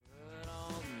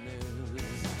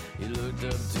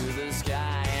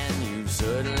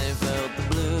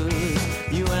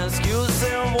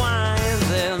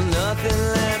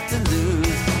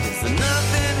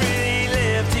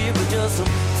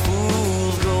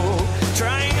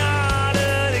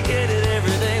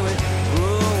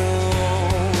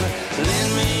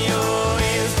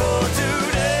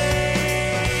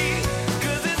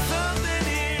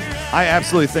I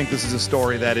absolutely think this is a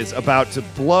story that is about to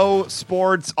blow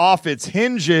sports off its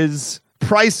hinges.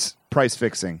 Price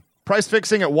fixing. Price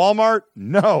fixing at Walmart?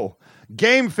 No.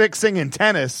 Game fixing in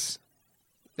tennis?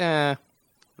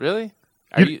 Really?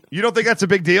 You don't think that's a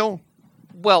big deal?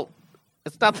 Well,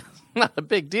 it's not a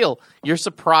big deal. You're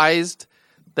surprised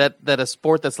that a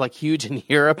sport that's like huge in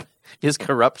Europe is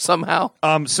corrupt somehow?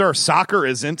 Sir, soccer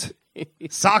isn't.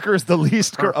 Soccer is the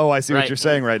least. I see what you're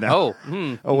saying right now.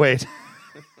 Oh, wait.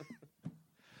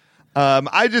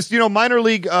 I just, minor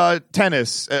league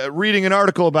tennis, reading an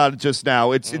article about it just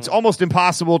now, it's almost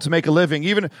impossible to make a living.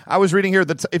 Even I was reading here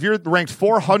that if you're ranked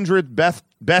 400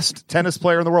 best tennis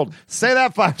player in the world, say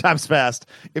that 5 times fast.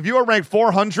 If you are ranked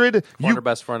 400,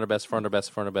 400 best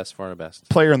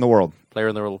player in the world. Player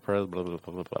in the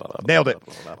world. Nailed it.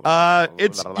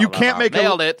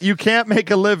 You can't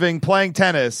make a living playing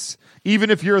tennis, even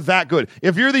if you're that good.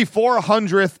 If you're the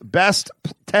 400th best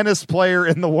tennis player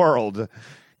in the world,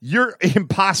 you're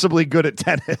impossibly good at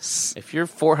tennis. If you're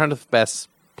 400th best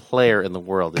player in the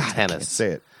world in tennis, I can't say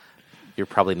it. You're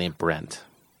probably named Brent.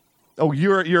 Oh,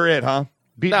 you're it, huh?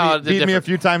 Beat me a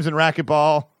few times in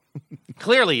racquetball.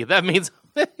 Clearly, that means.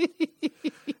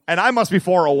 And I must be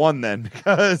 401 then,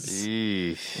 because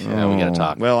we gotta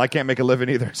talk. Well, I can't make a living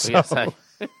either. So.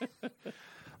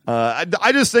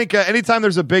 I just think anytime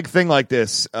there's a big thing like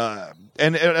this,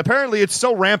 and apparently it's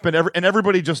so rampant, and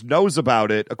everybody just knows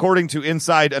about it, according to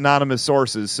inside anonymous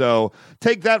sources. So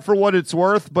take that for what it's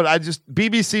worth. But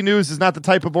BBC News is not the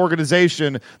type of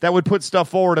organization that would put stuff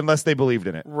forward unless they believed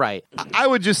in it. Right. I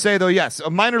would just say, though, yes, a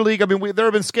minor league. I mean, there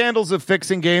have been scandals of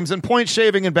fixing games and point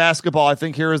shaving in basketball. I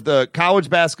think here is the college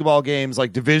basketball games,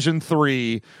 like Division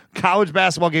III college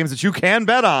basketball games that you can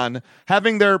bet on,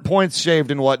 having their points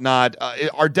shaved and whatnot,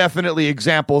 are definitely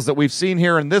examples that we've seen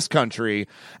here in this country.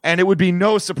 And it would be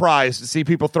no surprise to see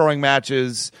people throwing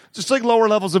matches, just like lower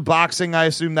levels of boxing. I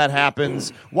assume that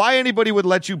happens. Why anybody would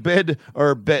let you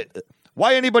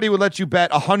Why anybody would let you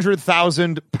bet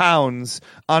 100,000 pounds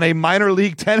on a minor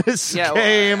league tennis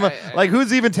game? Like,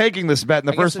 who's even taking this bet in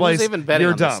the first place? Who's even betting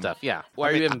You're on dumb. this stuff? Yeah. Why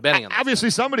are you even betting on this?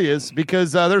 Obviously, somebody is,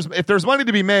 because if there's money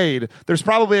to be made, there's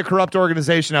probably a corrupt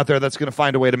organization out there that's going to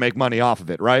find a way to make money off of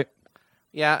it, right?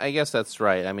 Yeah, I guess that's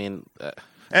right. I mean...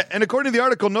 And according to the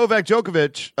article, Novak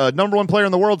Djokovic, number one player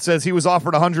in the world, says he was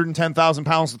offered 110,000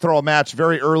 pounds to throw a match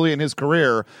very early in his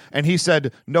career, and he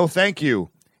said, "No, thank you,"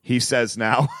 he says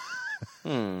now.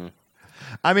 I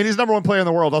mean, he's number one player in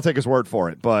the world. I'll take his word for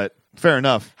it, but fair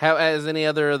enough. Has any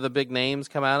other of the big names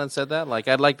come out and said that? Like,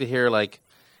 I'd like to hear, like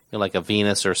a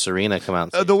Venus or Serena come out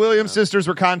and say the Williams sisters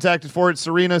were contacted for it.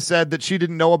 Serena said that she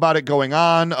didn't know about it going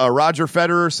on. Roger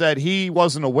Federer said he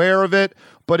wasn't aware of it,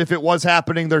 but if it was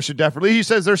happening, he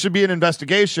says there should be an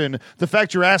investigation. The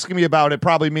fact you're asking me about it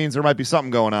probably means there might be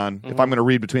something going on, if I'm going to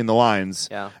read between the lines.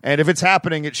 Yeah. And if it's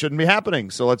happening, it shouldn't be happening.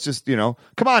 So let's just,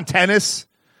 come on, tennis.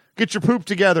 Get your poop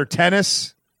together,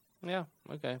 tennis. Yeah,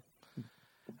 okay.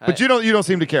 But you don't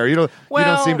seem to care. You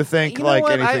don't seem to think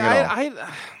anything at all.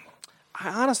 I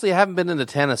honestly haven't been into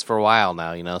tennis for a while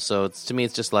now, so to me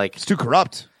it's just like... It's too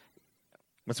corrupt.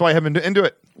 That's why I haven't been into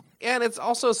it. And it's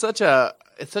also such a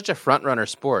front-runner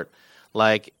sport.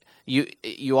 Like,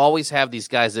 you always have these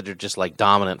guys that are just, like,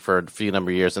 dominant for a few number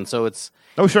of years, and so it's...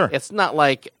 Oh, sure. It's not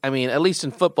like... I mean, at least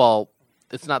in football,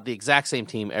 it's not the exact same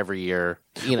team every year.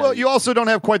 Well, you also don't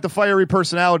have quite the fiery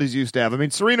personalities you used to have. I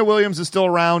mean, Serena Williams is still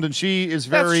around, and she is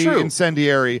very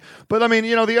incendiary. But, I mean,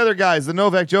 the other guys, the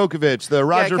Novak Djokovic, the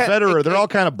Roger Federer, they're all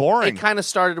kind of boring. It kind of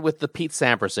started with the Pete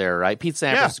Sampras era, right? Pete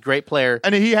Sampras is a great player.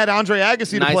 And he had Andre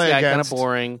Agassi to play against. Kind of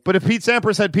boring. But if Pete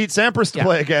Sampras had Pete Sampras to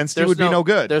play against, it would be no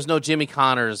good. There's no Jimmy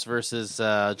Connors versus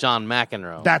John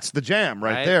McEnroe. That's the jam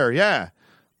right there, yeah.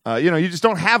 You just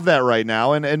don't have that right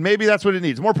now, and maybe that's what it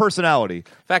needs, more personality.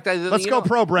 In fact, let's go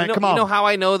pro, Brent. Come on. You know how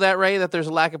I know that, Ray, that there's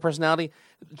a lack of personality?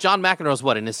 John McEnroe's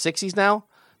in his 60s now?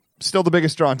 Still the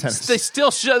biggest draw in tennis. They still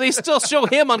show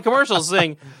him on commercials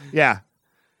saying, yeah,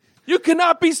 you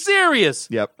cannot be serious.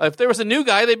 Yep. If there was a new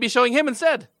guy, they'd be showing him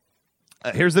instead.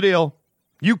 Here's the deal.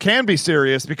 You can be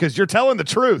serious because you're telling the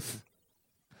truth.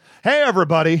 Hey,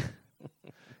 everybody.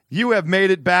 You have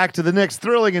made it back to the next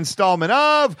thrilling installment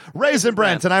of Raisin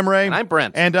Brent, and I'm Ray. And I'm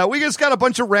Brent. And we just got a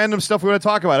bunch of random stuff we want to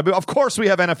talk about. Of course, we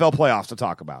have NFL playoffs to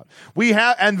talk about.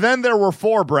 And then there were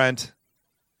 4, Brent,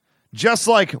 just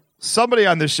like somebody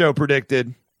on this show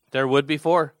predicted. There would be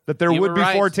 4. That there would be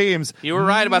 4 teams. You were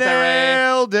right about that, Ray.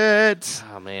 Nailed it.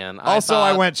 Oh, man.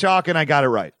 I went chalk, and I got it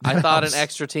right. I thought an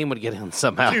extra team would get in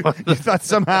somehow. You thought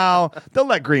somehow they'll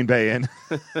let Green Bay in.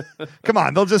 Come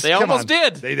on. They almost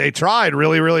did. They tried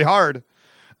really, really hard.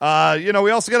 We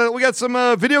also got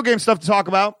some video game stuff to talk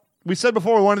about. We said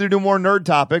before we wanted to do more nerd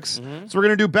topics, so we're going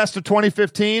to do best of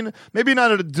 2015. Maybe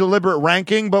not a deliberate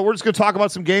ranking, but we're just going to talk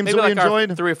about some games Maybe that we like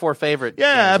enjoyed. Our 3 or 4 favorite. Yeah,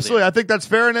 games absolutely. I think that's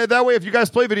fair. And that way, if you guys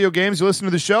play video games, you listen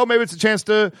to the show, maybe it's a chance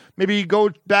to maybe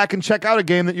go back and check out a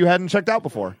game that you hadn't checked out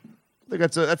before. I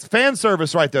think that's fan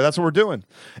service right there. That's what we're doing.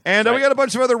 And we got a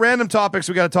bunch of other random topics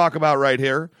we got to talk about right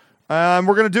here. We're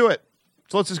going to do it.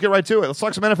 So let's just get right to it. Let's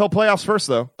talk some NFL playoffs first,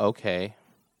 though. Okay.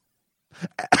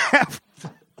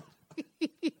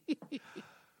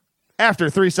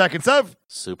 After 3 seconds of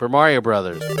Super Mario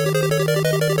Brothers.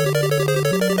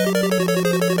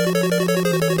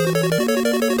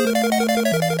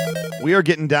 We are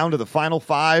getting down to the final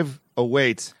 5. Oh,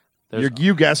 wait. There's-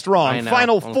 You guessed I wrong. know.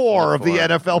 Final Oh, 4 of the 4.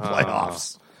 NFL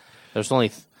playoffs. There's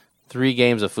only 3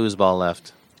 games of foosball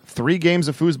left. 3 games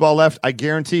of foosball left. I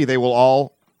guarantee they will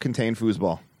all contain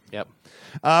foosball. Yep.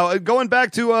 Going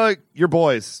back to your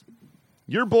boys.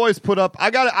 Your boys put up.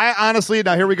 I honestly,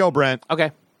 now here we go, Brent.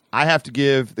 Okay. I have to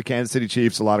give the Kansas City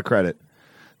Chiefs a lot of credit.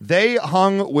 They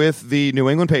hung with the New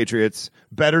England Patriots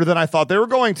better than I thought they were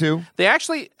going to. They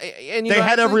actually, and They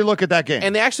had every look at that game.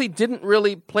 and they actually didn't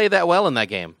really play that well in that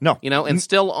game. No. And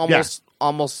still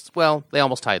almost. Well, they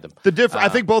almost tied them. I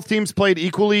think both teams played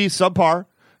equally subpar.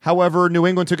 However, New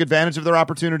England took advantage of their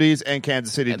opportunities, and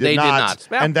Kansas City They did not.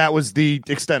 Well, and that was the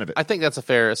extent of it. I think that's a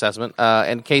fair assessment.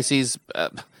 And Casey's,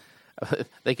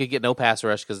 they could get no pass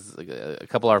rush because a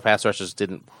couple of our pass rushers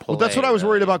didn't play. Well, that's what I was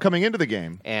worried about coming into the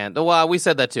game. And we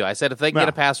said that too. I said if they can Yeah. get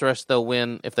a pass rush, they'll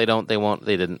win. If they don't, they won't.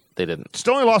 They didn't.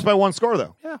 Still only lost by 1 score,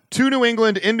 though. Yeah. To New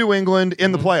England, in New England,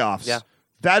 in the playoffs. Yeah.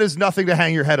 That is nothing to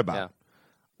hang your head about. Yeah.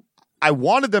 I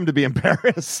wanted them to be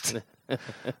embarrassed.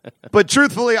 But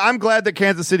truthfully, I'm glad that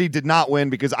Kansas City did not win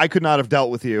because I could not have dealt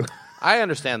with you. I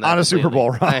understand that On a Super completely.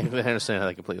 Bowl run. I understand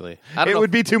that completely. I don't It know. would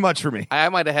be too much for me. I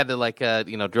might have had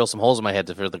to drill some holes in my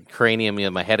head for the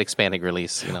cranium, my head expanding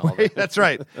release. All that. That's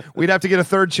right. We'd have to get a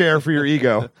third chair for your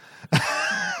ego Too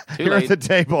here late. at the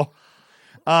table.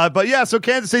 But yeah, so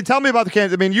Kansas City, tell me about the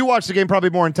Kansas. I mean, you watched the game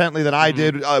probably more intently than I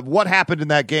did. What happened in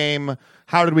that game?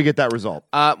 How did we get that result?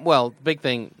 Well, big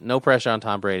thing, no pressure on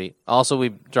Tom Brady. Also, we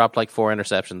dropped like 4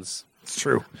 interceptions. It's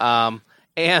true.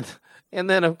 And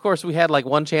then of course we had like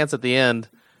one chance at the end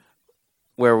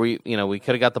where we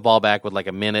could have got the ball back with like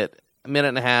a minute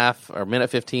and a half or minute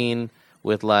 15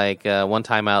 with like one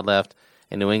timeout left,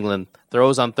 and New England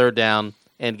throws on 3rd down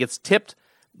and gets tipped,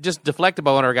 just deflected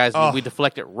by one of our guys. We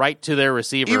deflect it right to their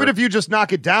receiver. Even if you just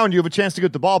knock it down, you have a chance to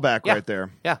get the ball back right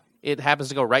there. Yeah, it happens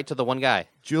to go right to the one guy.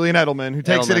 Julian Edelman, who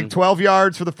takes Edelman. it 12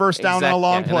 yards for the first down on a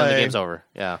long And play. then the game's over.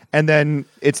 Yeah. And then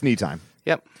it's knee time.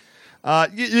 Yep.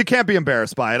 You can't be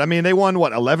embarrassed by it. I mean, they won,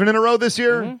 11 in a row this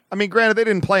year? Mm-hmm. I mean, granted, they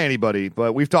didn't play anybody,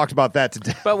 but we've talked about that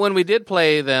today. But when we did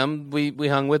play them, we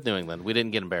hung with New England. We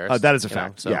didn't get embarrassed. That is a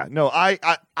fact. Yeah. No, I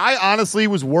honestly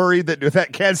was worried that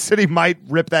Kansas City might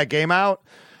rip that game out.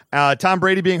 Tom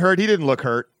Brady being hurt, he didn't look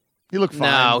hurt. He looked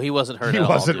fine. No, he wasn't hurt He at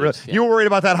wasn't. all. Dude. Yeah. You were worried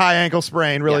about that high ankle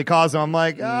sprain really caused him. I'm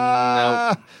like,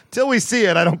 till we see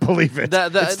it, I don't believe it.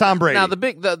 It's Tom Brady. Now,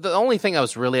 the only thing I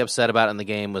was really upset about in the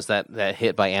game was that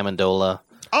hit by Amendola.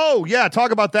 Oh, yeah.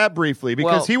 Talk about that briefly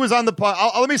because he was on the punt.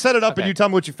 Let me set it up and you tell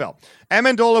me what you felt.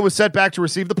 Amendola was set back to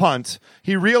receive the punt.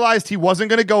 He realized he wasn't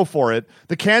going to go for it.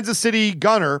 The Kansas City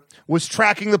gunner was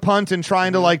tracking the punt and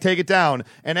trying to take it down.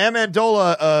 And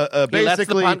Amendola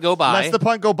basically lets the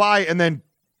punt go by. And then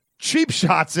cheap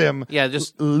shots him. Yeah,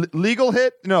 just legal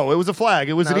hit? No, it was a flag.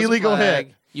 It was an illegal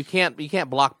hit. You can't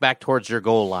block back towards your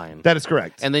goal line. That is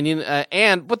correct. And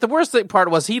then but the worst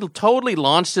part was he totally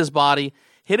launched his body,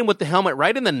 hit him with the helmet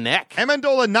right in the neck.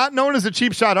 Amendola, not known as a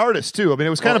cheap shot artist, too. I mean,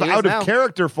 it was kind of out of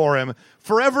character for him.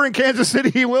 Forever in Kansas City,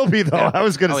 he will be, though, I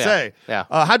was going to say. Yeah.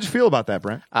 How'd you feel about that,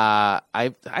 Brent?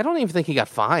 I don't even think he got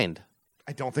fined.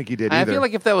 I don't think he did either. I feel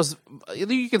like if that was,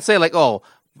 you can say like, oh,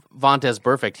 Vontez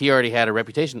perfect. He already had a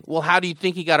reputation. Well, how do you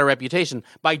think he got a reputation?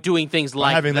 By doing things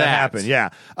like having that happen? Yeah.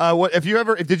 Did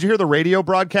you hear the radio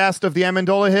broadcast of the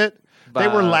Amendola hit? They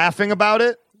were laughing about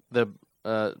it. The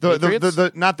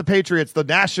not the Patriots, the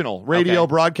national radio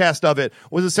broadcast of it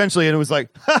was essentially, and it was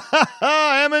like,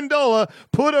 Amendola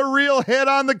put a real hit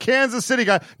on the Kansas City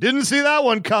guy. Didn't see that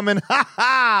one coming.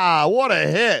 What a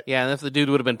hit. Yeah, and if the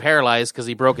dude would have been paralyzed because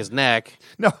he broke his neck.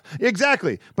 No,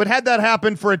 exactly. But had that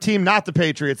happened for a team not the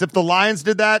Patriots, if the Lions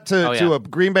did that to a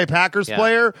Green Bay Packers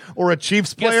player or a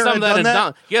Chiefs player had done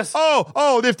that. Yes.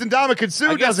 If Ndamukong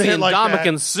Suh does a hit like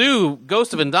that.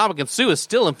 Ghost of Ndamukong Suh is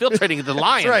still infiltrating the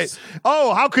Lions. That's right.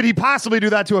 Oh, how could he possibly do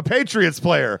that to a Patriots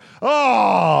player?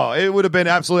 Oh, it would have been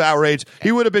absolute outrage.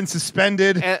 He would have been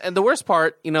suspended. And the worst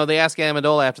part, they asked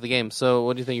Amendola after the game, so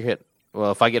what do you think you hit?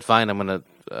 Well, if I get fined, I'm gonna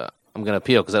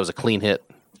appeal because that was a clean hit.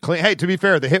 Hey, to be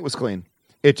fair, the hit was clean.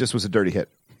 It just was a dirty hit.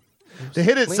 The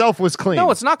hit itself was clean. No,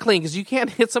 it's not clean because you can't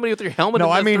hit somebody with your helmet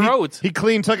in the throat. He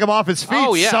clean took him off his feet,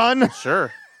 oh, yeah. son.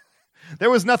 Sure. There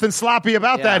was nothing sloppy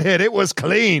about that hit. It was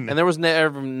clean. And there was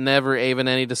never even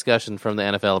any discussion from the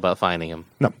NFL about finding him.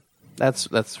 No.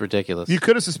 That's ridiculous. You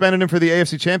could have suspended him for the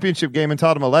AFC Championship game and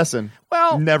taught him a lesson.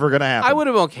 Well, never going to happen. I would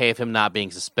have been okay with him not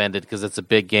being suspended because it's a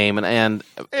big game, and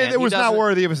it was not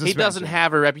worthy of a suspension. He doesn't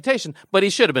have a reputation, but he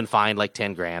should have been fined like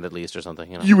 $10,000 at least or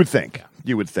something. You would think. Yeah.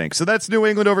 You would think. So that's New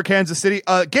England over Kansas City.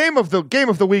 Game of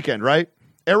the weekend, right?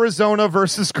 Arizona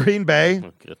versus Green Bay.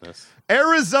 Oh, goodness.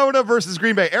 Arizona versus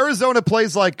Green Bay. Arizona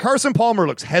plays like Carson Palmer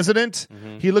looks hesitant.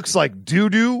 Mm-hmm. He looks like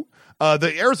doo-doo.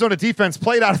 The Arizona defense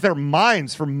played out of their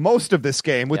minds for most of this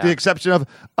game, with the exception of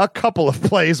a couple of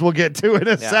plays we'll get to in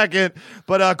a second.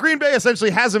 But Green Bay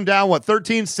essentially has them down,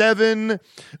 13-7.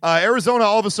 Arizona,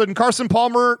 all of a sudden, Carson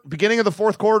Palmer, beginning of the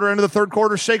fourth quarter, end of the third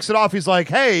quarter, shakes it off. He's like,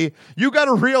 hey, you got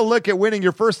a real lick at winning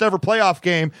your first ever playoff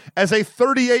game as a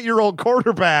 38-year-old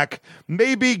quarterback.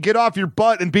 Maybe get off your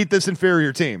butt and beat this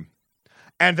inferior team.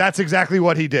 And that's exactly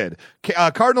what he did.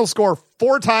 Cardinals score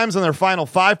 4 times on their final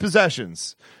 5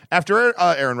 possessions. After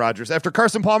Aaron Rodgers, after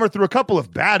Carson Palmer threw a couple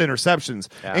of bad interceptions,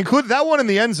 including that one in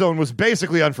the end zone was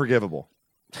basically unforgivable.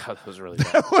 That was really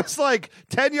bad. It was like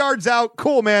 10 yards out.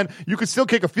 Cool, man. You could still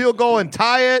kick a field goal and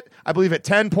tie it. I believe at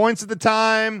 10 points at the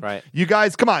time. Right. You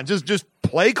guys, come on, just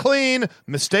play clean,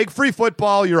 mistake-free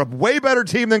football. You're a way better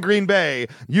team than Green Bay.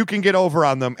 You can get over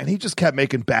on them. And he just kept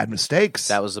making bad mistakes.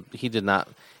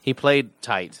 He played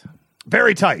tight.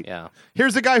 Very tight. Yeah.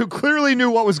 Here's a guy who clearly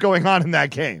knew what was going on in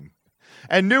that game.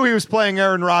 And knew he was playing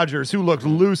Aaron Rodgers, who looked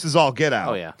loose as all get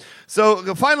out. Oh, yeah.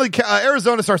 So finally,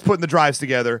 Arizona starts putting the drives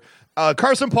together.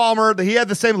 Carson Palmer, he had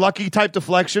the same lucky type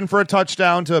deflection for a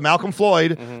touchdown to Malcolm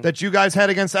Floyd that you guys had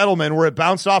against Edelman, where it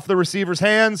bounced off the receiver's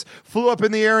hands, flew up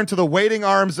in the air into the waiting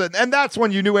arms, and that's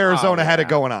when you knew Arizona had it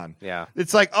going on. Yeah.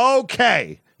 It's like,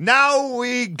 okay, now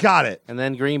we got it. And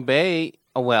then Green Bay,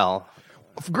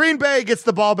 Green Bay gets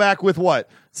the ball back with what?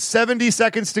 70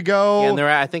 seconds to go. Yeah, and they're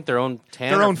at, I think, their own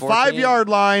 10 their or own 14. 5-yard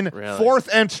line, really? 4th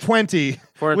and 20,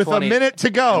 with 20. A minute to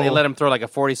go. And they let him throw like a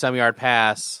 40-some-yard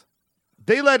pass.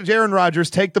 They let Aaron Rodgers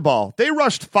take the ball. They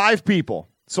rushed 5 people.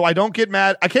 So I don't get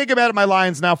mad. I can't get mad at my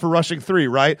Lions now for rushing 3,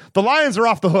 right? The Lions are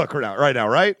off the hook right now,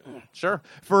 right? Sure.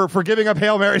 For giving up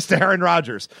Hail Marys to Aaron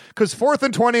Rodgers. Because 4th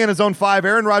and 20 in his own 5,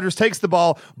 Aaron Rodgers takes the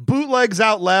ball, bootlegs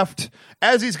out left.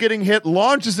 As he's getting hit,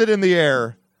 launches it in the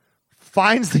air.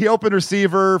 Finds the open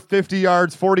receiver 50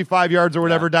 yards, 45 yards, or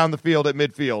whatever down the field at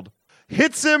midfield.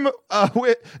 Hits him.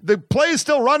 The play is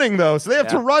still running, though, so they have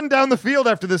to run down the field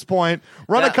after this point,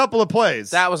 run a couple of plays.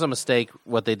 That was a mistake,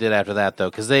 what they did after that, though,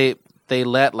 because they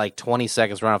let like 20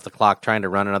 seconds run off the clock trying to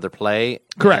run another play.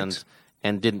 Correct.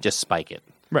 And didn't just spike it.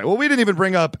 Right. Well, we didn't even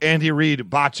bring up Andy Reid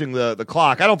botching the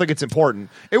clock. I don't think it's important.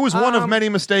 It was one of many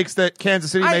mistakes that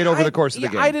Kansas City made over the course of the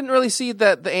game. I didn't really see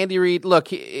that the Andy Reid look.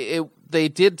 They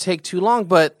did take too long,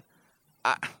 but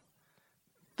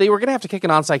they were going to have to kick an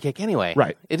onside kick anyway.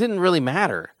 Right. It didn't really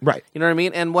matter. Right. You know what I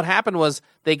mean? And what happened was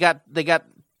they got.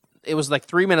 It was like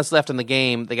 3 minutes left in the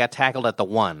game. They got tackled at the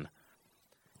 1.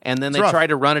 And then they tried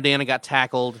to run it in and got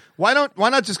tackled. Why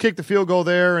not just kick the field goal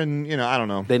there? And I don't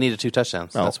know. They needed 2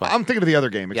 touchdowns. Oh, that's why. I'm thinking of the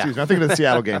other game. Excuse me. I'm thinking of the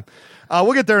Seattle game.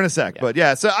 We'll get there in a sec. Yeah. But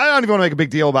yeah, so I don't even want to make a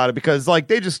big deal about it because like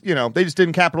they just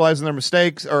didn't capitalize on their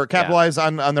mistakes or capitalize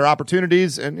on their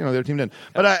opportunities, and their team didn't.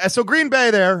 Yeah. But so Green Bay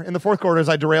there in the fourth quarter, as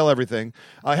I derail everything,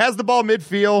 has the ball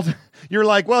midfield. You're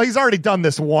like, well, he's already done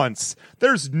this once.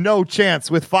 There's no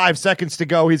chance with 5 seconds to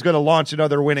go he's going to launch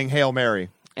another winning Hail Mary.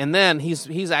 And then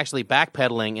he's actually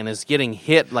backpedaling and is getting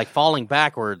hit, like falling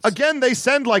backwards. Again, they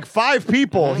send like 5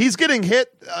 people. Mm-hmm. He's getting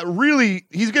hit.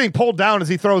 He's getting pulled down as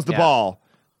he throws the ball.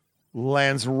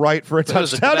 Lands right for a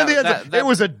touchdown in the end zone. It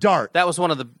was a dart. That was one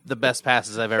of the best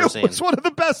passes I've ever seen. It was one of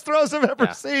the best throws I've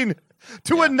ever seen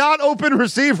to a not open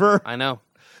receiver. I know.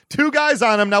 2 guys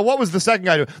on him. Now, what was the second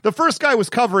guy doing? The first guy was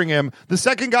covering him. The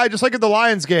second guy, just like at the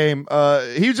Lions game,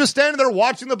 he was just standing there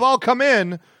watching the ball come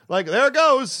in. Like, there it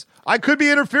goes. I could be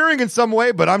interfering in some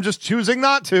way, but I'm just choosing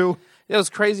not to. It was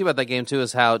crazy about that game, too,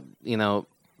 is how,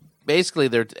 basically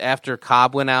after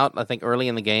Cobb went out, I think early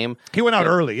in the game. He went out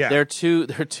early, yeah. Their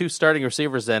two starting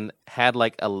receivers then had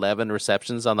like 11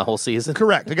 receptions on the whole season.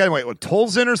 Correct. Again, wait,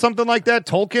 Tolson or something like that?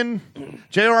 Tolkien?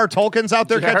 J.R.R. Tolkien's out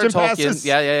there catching passes?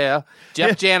 Yeah.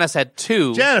 Jeff Janis had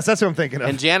 2. Janis, that's what I'm thinking of.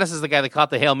 And Janis is the guy that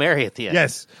caught the Hail Mary at the end.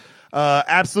 Yes.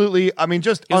 Absolutely. I mean,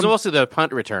 just... He was mostly the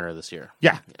punt returner this year.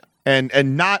 Yeah.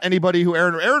 And not anybody who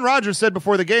Aaron Rodgers said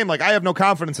before the game, like, I have no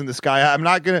confidence in this guy. I'm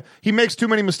not going to – he makes too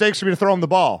many mistakes for me to throw him the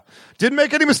ball. Didn't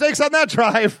make any mistakes on that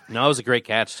drive. No, it was a great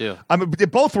catch, too.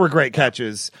 Both were great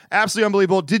catches. Absolutely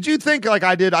unbelievable. Did you think, like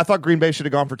I did, I thought Green Bay should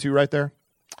have gone for 2 right there?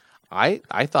 I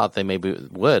thought they maybe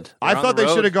would. I thought they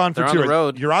should have gone for 2. On the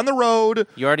road. You're on the road.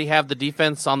 You already have the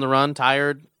defense on the run,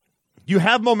 tired. You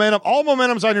have momentum. All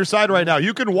momentum's on your side right now.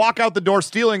 You can walk out the door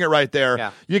stealing it right there.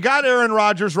 Yeah. You got Aaron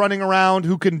Rodgers running around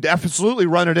who can absolutely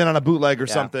run it in on a bootleg or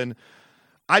something.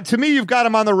 To me, you've got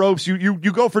him on the ropes. You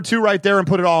go for 2 right there and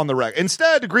put it all on the wreck.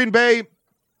 Instead, Green Bay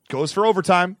goes for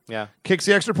overtime, kicks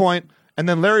the extra point, and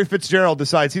then Larry Fitzgerald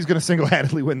decides he's going to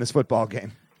single-handedly win this football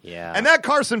game. Yeah. And that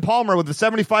Carson Palmer with the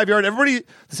 75-yard,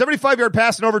 the 75-yard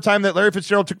pass in overtime that Larry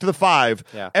Fitzgerald took to the 5.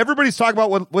 Yeah. Everybody's talking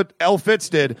about what L. Fitz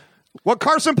did. What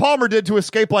Carson Palmer did to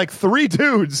escape like 3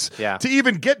 dudes to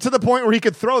even get to the point where he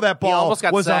could throw that ball he almost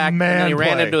got was sacked, a man and then he play.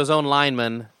 ran into his own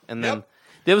lineman, and then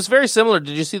it was very similar.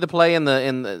 Did you see the play in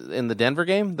the Denver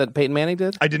game that Peyton Manning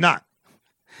did? I did not.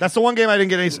 That's the one game I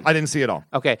didn't see at all.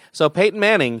 Okay, so Peyton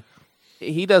Manning,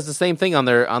 he does the same thing on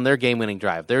their game-winning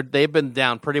drive. They've been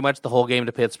down pretty much the whole game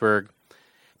to Pittsburgh.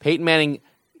 Peyton Manning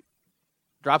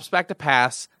drops back to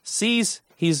pass, sees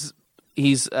he's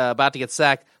about to get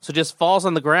sacked, so just falls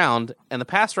on the ground, and the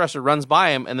pass rusher runs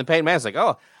by him, and then Peyton Manning's like,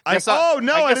 I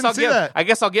didn't see that. I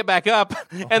guess I'll get back up,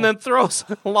 and then throws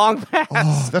a long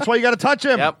pass. That's why you got to touch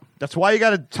him. Yep. That's why you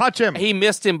got to touch him. He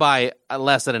missed him by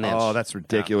less than an inch. Oh, that's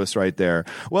ridiculous right there.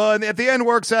 Well, and at the end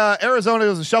works, Arizona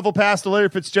does a shuffle pass to Larry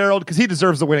Fitzgerald because he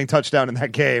deserves the winning touchdown in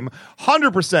that game,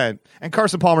 100%, and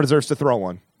Carson Palmer deserves to throw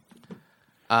one.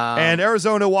 And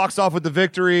Arizona walks off with the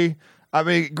victory. I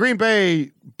mean, Green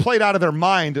Bay played out of their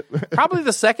mind. Probably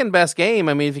the second best game.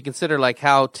 I mean, if you consider like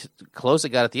how close it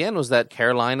got at the end, was that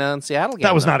Carolina and Seattle game.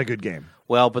 That was not a good game.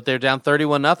 Well, but they're down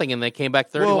 31-0, and they came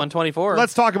back 31-24.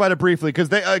 Let's talk about it briefly because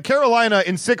Carolina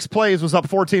in 6 plays was up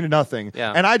 14-0.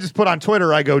 Yeah. And I just put on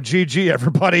Twitter, I go, GG,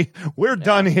 everybody. We're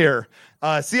done here.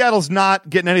 Seattle's not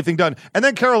getting anything done. And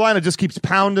then Carolina just keeps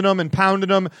pounding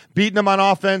them, beating them on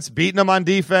offense, beating them on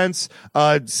defense.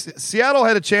 Seattle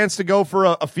had a chance to go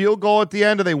for a field goal at the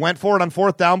end, and they went for it on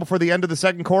 4th down before the end of the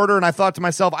second quarter. And I thought to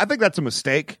myself, I think that's a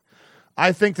mistake.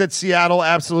 I think that Seattle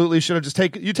absolutely should have just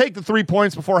take the 3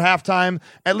 points before halftime,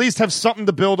 at least have something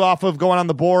to build off of going on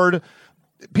the board.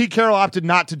 Pete Carroll opted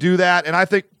not to do that, and I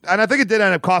think it did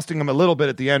end up costing him a little bit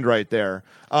at the end right there.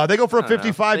 They go for a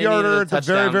 55-yarder at the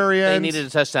very, very end. They needed a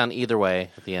touchdown either way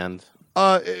at the end.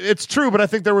 It's true, but I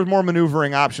think there was more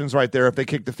maneuvering options right there if they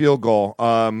kicked the field goal.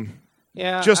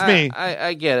 Just me.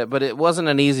 I get it, but it wasn't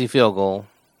an easy field goal.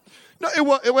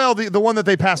 No, the one that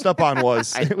they passed up on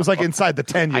was it was like inside the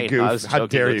 10. You goof! How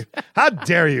dare you? How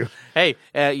dare you? Hey,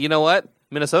 you know what?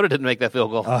 Minnesota didn't make that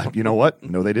field goal. You know what?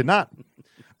 No, they did not.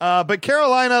 But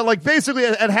Carolina, like basically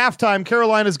at halftime,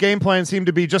 Carolina's game plan seemed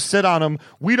to be just sit on them.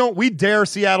 We dare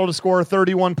Seattle to score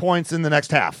 31 points in the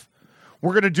next half.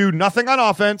 We're going to do nothing on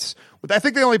offense. I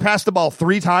think they only passed the ball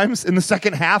 3 times in the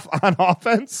second half on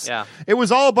offense. Yeah. It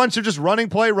was all a bunch of just running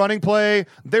play.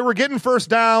 They were getting first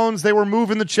downs. They were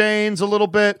moving the chains a little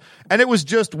bit. And it was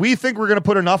just, we think we're going to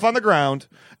put enough on the ground,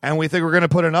 and we think we're going to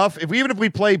put enough. Even if we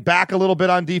play back a little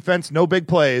bit on defense, no big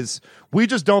plays, we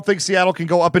just don't think Seattle can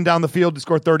go up and down the field to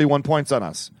score 31 points on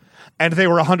us. And they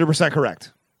were 100%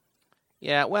 correct.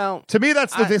 Yeah, well... To me,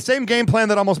 that's the same game plan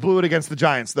that almost blew it against the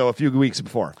Giants, though, a few weeks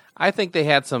before. I think they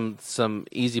had some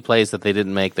easy plays that they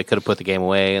didn't make that could have put the game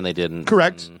away, and they didn't.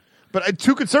 Correct. But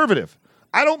too conservative.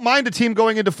 I don't mind a team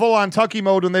going into full-on Tucky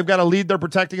mode when they've got a lead they're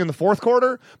protecting in the 4th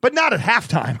quarter, but not at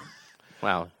halftime.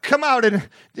 Wow. Come out and...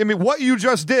 I mean, what you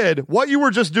just did, what you were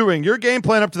just doing, your game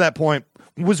plan up to that point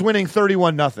was winning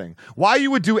 31-0. Why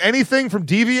you would do anything from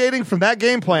deviating from that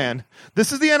game plan?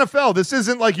 This is the NFL. This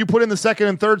isn't like you put in the second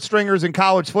and third stringers in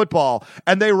college football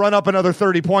and they run up another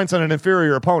 30 points on an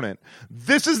inferior opponent.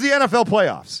 This is the NFL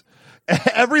playoffs.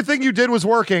 Everything you did was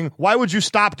working. Why would you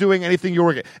stop doing anything you were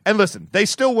working? And listen, they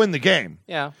still win the game.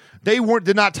 Yeah. They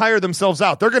did not tire themselves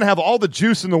out. They're going to have all the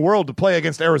juice in the world to play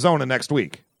against Arizona next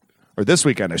week. Or this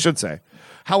weekend, I should say.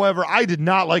 However, I did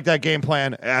not like that game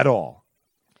plan at all.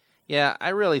 Yeah, I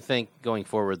really think going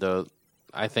forward, though,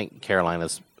 I think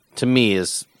Carolina's, to me,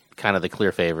 is kind of the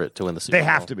clear favorite to win the Super Bowl.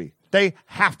 They have to be. They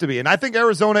have to be. And I think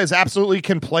Arizona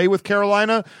can play with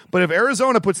Carolina, but if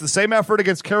Arizona puts the same effort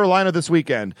against Carolina this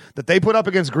weekend that they put up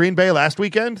against Green Bay last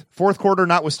weekend, 4th quarter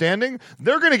notwithstanding,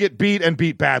 they're going to get beat and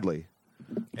beat badly.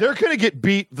 They're going to get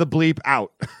beat the bleep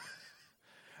out.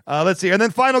 Let's see. And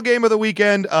then final game of the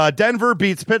weekend, Denver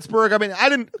beats Pittsburgh. I mean, I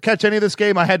didn't catch any of this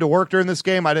game. I had to work during this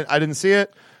game. I didn't see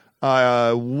it.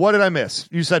 What did I miss?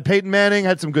 You said Peyton Manning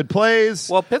had some good plays.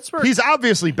 Well, Pittsburgh. He's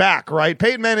obviously back, right?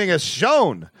 Peyton Manning has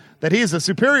shown that he's a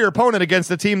superior opponent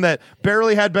against a team that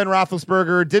barely had Ben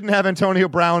Roethlisberger, didn't have Antonio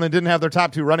Brown, and didn't have their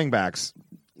top 2 running backs.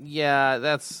 Yeah,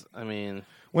 that's. I mean,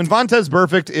 when Vontaze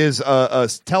Burfict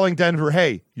is telling Denver,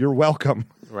 "Hey, you're welcome,"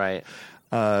 right?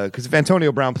 Because if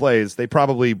Antonio Brown plays, they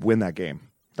probably win that game,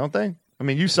 don't they? I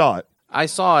mean, you saw it. I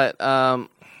saw it.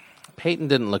 Peyton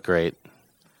didn't look great.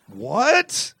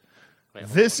 What?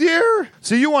 This year?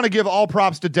 So you want to give all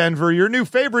props to Denver, your new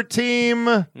favorite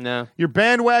team. No. You're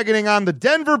bandwagoning on the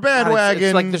Denver bandwagon.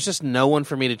 It's like there's just no one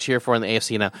for me to cheer for in the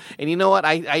AFC now. And you know what?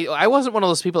 I wasn't one of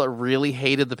those people that really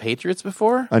hated the Patriots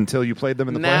before. Until you played them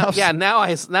in the playoffs? Yeah,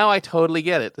 now I totally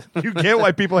get it. You get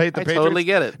why people hate the Patriots? I totally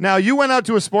get it. Now, you went out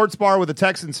to a sports bar with a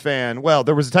Texans fan. Well,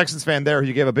 there was a Texans fan there who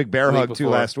you gave a big bear hug to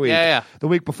last week. Yeah. The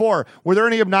week before. Were there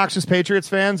any obnoxious Patriots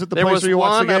fans at the place where you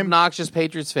watched the game? There was one obnoxious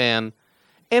Patriots fan.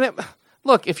 And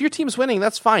look, if your team's winning,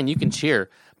 that's fine. You can cheer.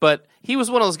 But he was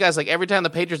one of those guys, like, every time the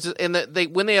Patriots, and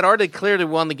when they had already clearly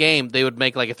won the game, they would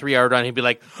make like a 3-yard run. He'd be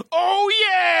like, "Oh,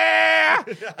 yeah!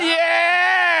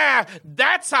 Yeah!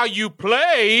 That's how you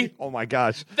play! Oh, my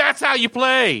gosh. That's how you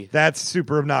play!" That's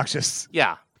super obnoxious.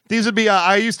 Yeah. These would be,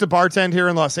 I used to bartend here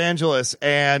in Los Angeles,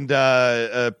 and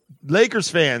Lakers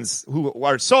fans who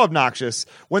are so obnoxious,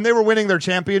 when they were winning their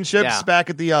championships back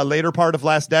at the later part of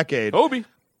last decade. Kobe.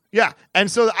 Yeah, and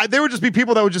so there would just be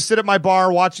people that would just sit at my bar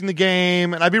watching the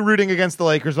game, and I'd be rooting against the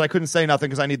Lakers, but I couldn't say nothing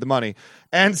because I need the money.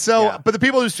 And so, but the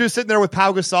people just sitting there with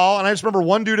Pau Gasol, and I just remember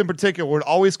one dude in particular would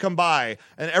always come by,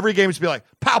 and every game would just be like,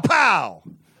 "Pow, pow,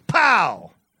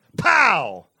 pow,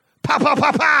 pow, pow, pow,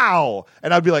 pow, pow,"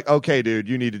 and I'd be like, "Okay, dude,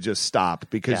 you need to just stop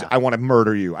because I want to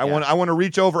murder you. I want to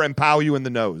reach over and pow you in the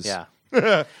nose."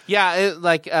 Yeah,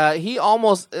 yeah, he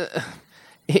almost.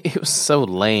 It was so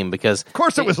lame because... Of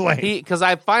course it was lame. Because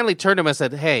I finally turned to him and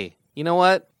said, "Hey, you know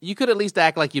what? You could at least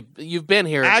act like you've been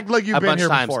here. Act like you've been here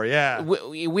times. before, yeah.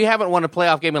 We haven't won a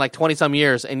playoff game in like 20-some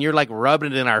years, and you're like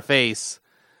rubbing it in our face."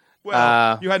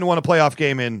 Well, you hadn't won a playoff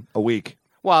game in a week.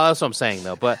 Well, that's what I'm saying,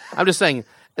 though. But I'm just saying,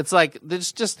 it's like,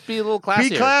 just be a little classier.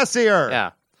 Be classier.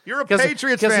 Yeah. You're a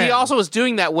Patriots fan. Because he also was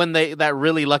doing that when that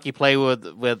really lucky play went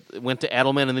to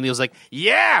Edelman, and then he was like,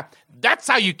 "Yeah, that's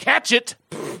how you catch it.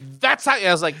 That's how."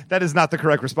 I was like, that is not the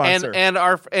correct response,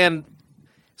 sir.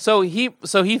 So he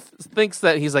thinks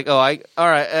that he's like, all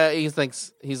right. He's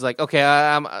like, "Okay,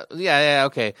 yeah,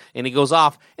 okay," and he goes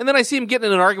off, and then I see him getting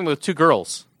in an argument with 2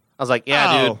 girls. I was like,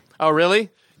 "Yeah, dude. Oh,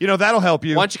 really? You know that'll help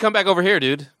you. Why don't you come back over here,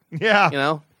 dude?" Yeah, you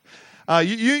know.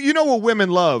 You know what women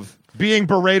love. Being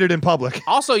berated in public.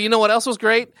 Also, you know what else was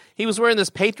great? He was wearing this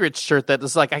Patriots shirt that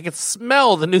was like, I could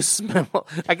smell the new smell.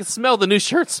 I could smell the new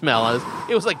shirt smell.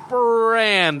 It was like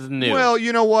brand new. Well,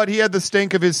 you know what? He had the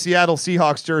stink of his Seattle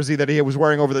Seahawks jersey that he was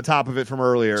wearing over the top of it from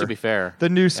earlier. To be fair. The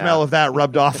new smell of that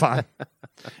rubbed off on.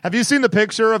 Have you seen the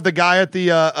picture of the guy at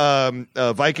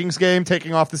the Vikings game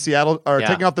taking off the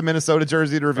taking off the Minnesota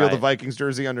jersey to reveal the Vikings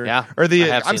jersey under? Yeah, or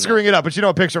I'm screwing it up, but you know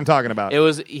what picture I'm talking about.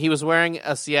 He was wearing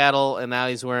a Seattle, and now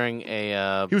he's wearing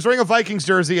a. He was wearing a Vikings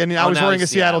jersey, and I was wearing a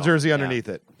Seattle jersey underneath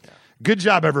it. Yeah. Good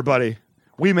job, everybody.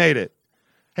 We made it.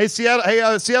 Hey, Seattle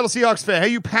Seahawks fan. Hey,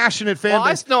 you passionate fan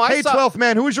base. Hey, 12th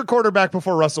man, who was your quarterback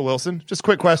before Russell Wilson? Just a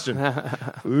quick question.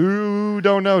 Ooh,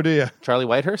 don't know, do you? Charlie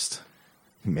Whitehurst?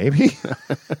 Maybe.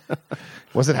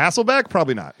 Was it Hasselbeck?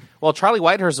 Probably not. Well, Charlie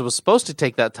Whitehurst was supposed to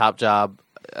take that top job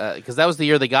because that was the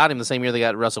year they got him, the same year they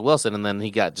got Russell Wilson, and then he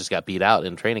just got beat out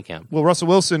in training camp. Well, Russell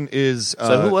Wilson is...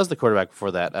 so who was the quarterback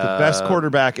before that? The best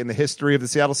quarterback in the history of the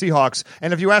Seattle Seahawks.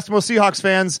 And if you ask most Seahawks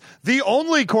fans, the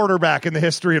only quarterback in the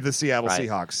history of the Seattle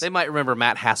Seahawks. They might remember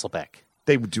Matt Hasselbeck.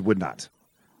 They would not.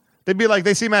 They'd be like,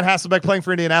 they see Matt Hasselbeck playing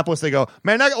for Indianapolis, they go,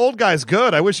 "Man, that old guy's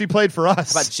good. I wish he played for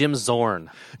us." How about Jim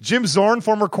Zorn? Jim Zorn,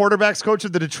 former quarterbacks coach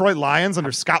of the Detroit Lions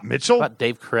under Scott Mitchell. How about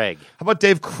Dave Craig? How about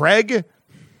Dave Craig?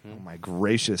 Oh, my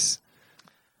gracious.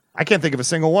 I can't think of a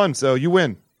single one, so you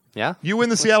win. Yeah? You win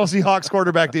the Seattle Seahawks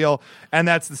quarterback deal, and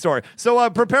that's the story.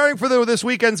 So preparing for this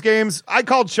weekend's games, I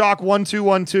called chalk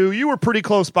 1-2-1-2. You were pretty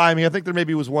close by me. I think there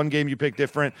maybe was one game you picked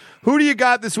different. Who do you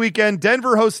got this weekend?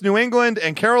 Denver hosts New England,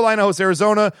 and Carolina hosts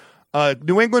Arizona.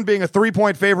 New England being a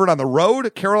 3-point favorite on the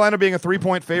road, Carolina being a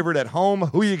 3-point favorite at home.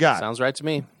 Who you got? Sounds right to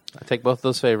me. I take both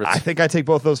those favorites. I think I take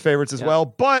both those favorites as well,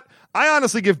 but I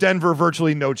honestly give Denver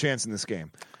virtually no chance in this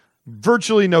game.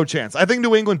 Virtually no chance. I think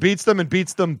New England beats them and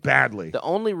beats them badly. The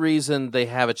only reason they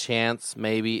have a chance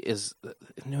maybe is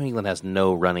New England has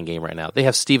no running game right now. They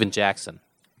have Steven Jackson.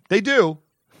 They do,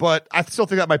 but I still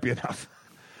think that might be enough.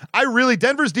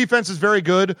 Denver's defense is very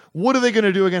good. What are they going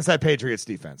to do against that Patriots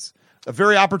defense? A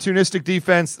very opportunistic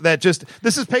defense that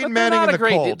this is Peyton Manning in the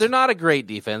cold. They're not a great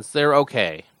defense. They're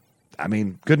okay. I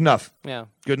mean, good enough. Yeah.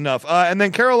 Good enough. And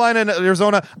then Carolina and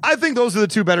Arizona, I think those are the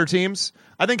two better teams.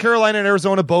 I think Carolina and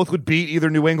Arizona both would beat either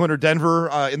New England or Denver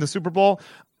in the Super Bowl.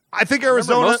 I think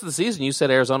Arizona. Most of the season, you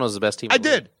said Arizona was the best team. I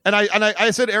did, and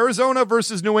I said Arizona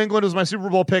versus New England was my Super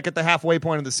Bowl pick at the halfway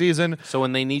point of the season. So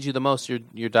when they need you the most,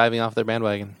 you're diving off their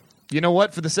bandwagon. You know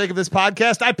what? For the sake of this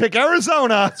podcast, I pick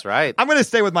Arizona. That's right. I'm going to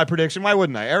stay with my prediction. Why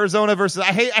wouldn't I? Arizona versus.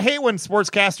 I hate when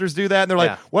sportscasters do that, and they're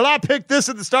like, "Well, I picked this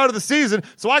at the start of the season,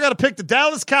 so I got to pick the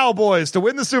Dallas Cowboys to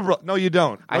win the Super Bowl." No, you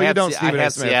don't. No, you don't. Stephen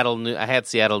A. Smith. I had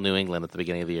Seattle, New England at the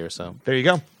beginning of the year. So there you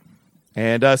go.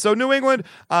 And so New England,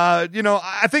 I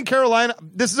think Carolina,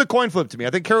 this is a coin flip to me. I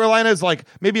think Carolina is like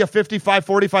maybe a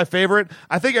 55-45 favorite.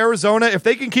 I think Arizona, if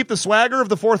they can keep the swagger of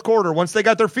the fourth quarter, once they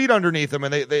got their feet underneath them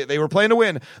and they were playing to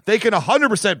win, they can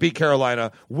 100% beat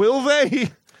Carolina. Will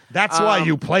they? That's why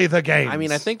you play the game. I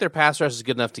mean, I think their pass rush is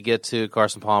good enough to get to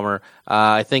Carson Palmer.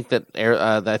 I think that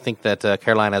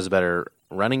Carolina has a better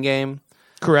running game.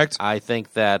 Correct. I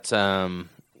think that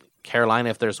Carolina,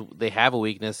 if they have a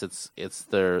weakness, it's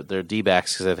their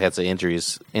D-backs because they've had some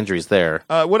injuries there.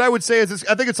 What I would say is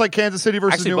I think it's like Kansas City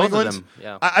versus Actually, New both England. of them,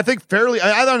 yeah. I think fairly.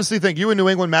 I honestly think you and New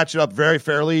England match it up very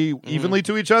fairly evenly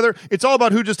to each other. It's all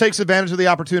about who just takes advantage of the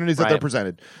opportunities that they're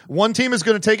presented. One team is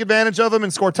going to take advantage of them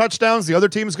and score touchdowns. The other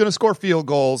team is going to score field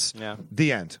goals. Yeah.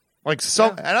 The end. And I think it's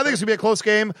going to be a close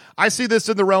game. I see this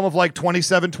in the realm of like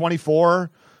 27-24.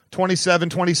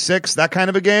 27-26, that kind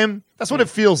of a game. That's what it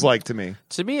feels like to me.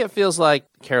 To me, it feels like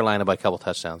Carolina by a couple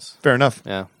touchdowns. Fair enough.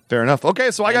 Yeah. Fair enough.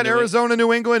 Okay, so I got Arizona,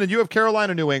 New England, and you have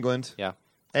Carolina, New England. Yeah.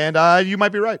 And you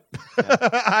might be right.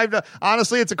 Yeah.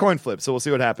 Honestly, it's a coin flip, so we'll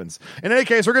see what happens. In any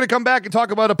case, we're going to come back and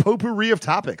talk about a potpourri of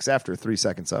topics after 3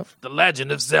 seconds of The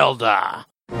Legend of Zelda.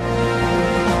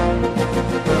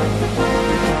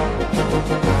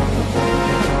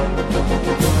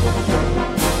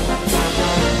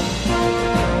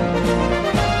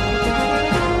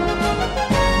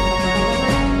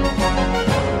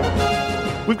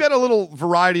 We've got a little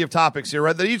variety of topics here,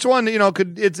 right? That each one, I don't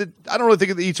really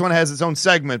think that each one has its own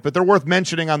segment, but they're worth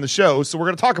mentioning on the show, so we're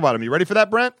going to talk about them. You ready for that,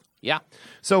 Brent? Yeah.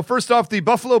 So first off, the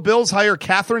Buffalo Bills hire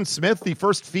Catherine Smith, the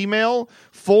first female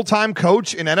full-time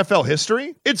coach in NFL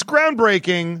history. It's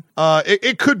groundbreaking.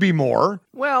 It could be more.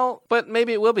 Well, but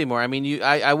maybe it will be more. I mean,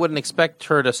 I wouldn't expect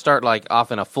her to start like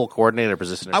off in a full coordinator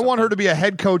position. I want her to be a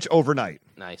head coach overnight.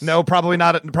 Nice. No, probably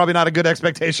not a good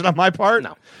expectation on my part.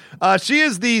 No. She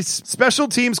is the special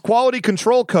teams quality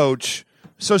control coach.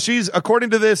 So she's, according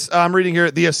to this, I'm reading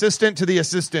here, the assistant to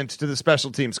the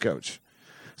special teams coach.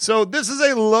 So this is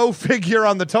a low figure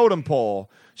on the totem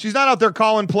pole. She's not out there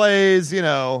calling plays,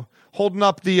 holding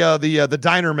up the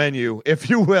diner menu, if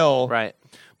you will. Right.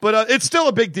 But it's still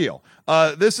a big deal.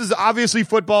 This is obviously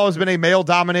football has been a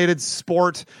male-dominated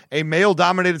sport, a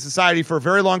male-dominated society for a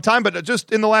very long time. But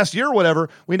just in the last year or whatever,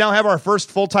 we now have our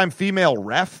first full-time female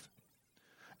ref,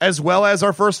 as well as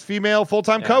our first female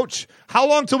full-time coach. How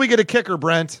long till we get a kicker,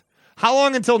 Brent? How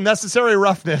long until Necessary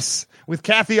Roughness with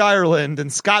Kathy Ireland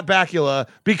and Scott Bakula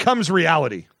becomes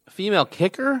reality? Female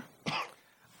kicker?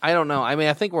 I don't know. I mean,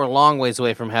 I think we're a long ways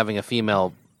away from having a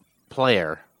female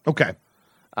player. Okay.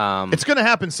 It's going to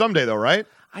happen someday, though, right?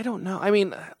 I don't know. I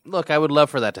mean, look, I would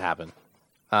love for that to happen.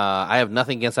 I have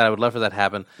nothing against that. I would love for that to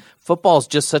happen. Football is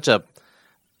just such a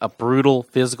brutal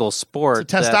physical sport.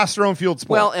 It's a testosterone-fueled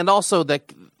sport. Well, and also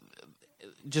that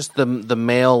just the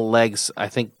male legs, I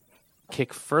think,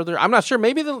 kick further. I'm not sure.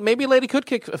 Maybe a lady could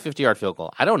kick a 50-yard field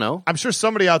goal. I don't know. I'm sure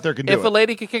somebody out there can do it. If a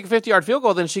lady could kick a 50-yard field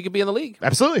goal, then she could be in the league.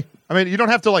 Absolutely. I mean, you don't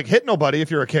have to hit nobody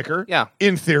if you're a kicker. Yeah.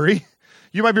 In theory.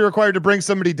 You might be required to bring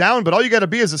somebody down, but all you got to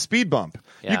be is a speed bump.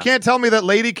 Yeah. You can't tell me that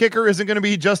lady kicker isn't going to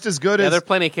be just as good as there are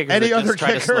plenty of kickers any that other just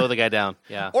try kicker. to slow the guy down.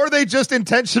 Yeah. Or they just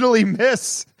intentionally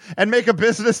miss and make a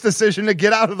business decision to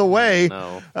get out of the way.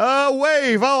 No.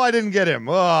 Wave. Oh, I didn't get him.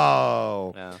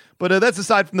 Oh. Yeah. But that's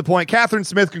aside from the point. Catherine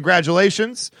Smith,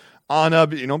 congratulations on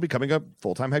becoming a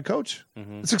full-time head coach.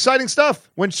 Mm-hmm. It's exciting stuff.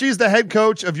 When she's the head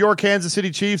coach of your Kansas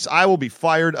City Chiefs, I will be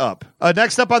fired up.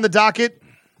 Next up on the docket,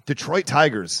 Detroit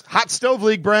Tigers. Hot Stove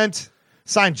League, Brent,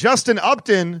 signed Justin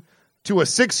Upton to a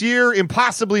 6-year,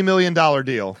 impossibly $1 million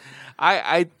deal.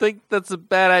 I think that's a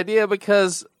bad idea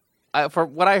because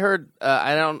from what I heard,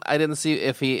 I didn't see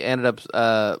if he ended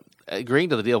up agreeing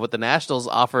to the deal, but the Nationals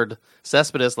offered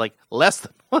Cespedes less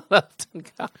than what Upton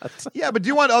got. Yeah, but do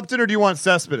you want Upton or do you want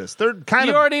Cespedes? They're kind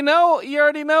of. You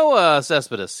already know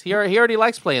Cespedes. He already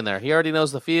likes playing there. He already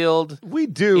knows the field. We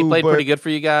do. He played pretty good for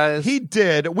you guys. He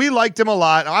did. We liked him a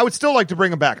lot. I would still like to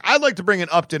bring him back. I'd like to bring in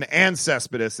Upton and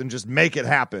Cespedes and just make it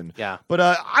happen. Yeah. But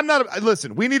I'm not.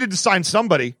 Listen, we needed to sign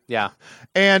somebody. Yeah.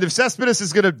 And if Cespedes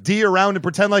is going to D around and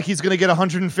pretend like he's going to get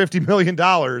 $150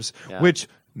 million, which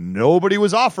nobody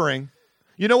was offering.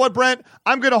 You know what, Brent?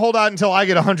 I'm going to hold out until I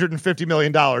get $150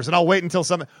 million, and I'll wait until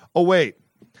some. Oh, wait.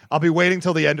 I'll be waiting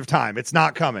till the end of time. It's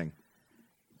not coming.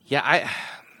 Yeah,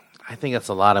 I think that's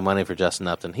a lot of money for Justin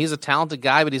Upton. He's a talented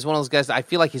guy, but he's one of those guys that I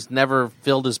feel like he's never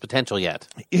filled his potential yet.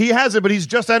 He hasn't, but he's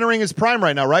just entering his prime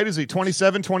right now, right? Is he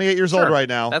 27, 28 years old right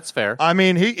now? That's fair. I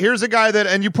mean, here's a guy that,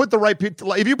 and you put the right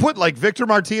people, if you put like Victor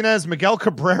Martinez, Miguel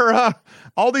Cabrera,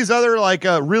 all these other like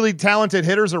really talented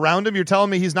hitters around him, you're telling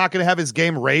me he's not going to have his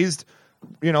game raised,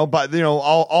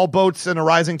 all boats in a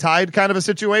rising tide kind of a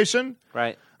situation?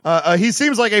 Right. He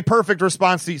seems like a perfect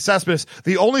response to Cespedes.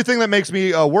 The only thing that makes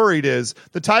me worried is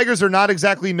the Tigers are not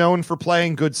exactly known for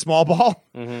playing good small ball.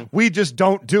 Mm-hmm. We just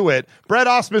don't do it. Brett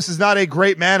Ausmus is not a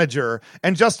great manager,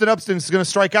 and Justin Upton is going to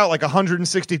strike out like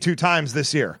 162 times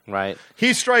this year. Right.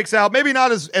 He strikes out, maybe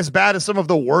not as bad as some of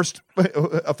the worst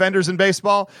offenders in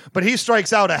baseball, but he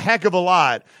strikes out a heck of a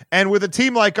lot. And with a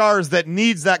team like ours that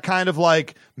needs that kind of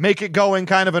like make it going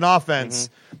kind of an offense,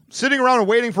 sitting around and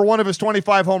waiting for one of his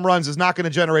 25 home runs is not going to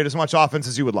generate as much offense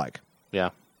as you would like. Yeah.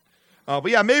 But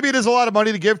yeah, maybe it is a lot of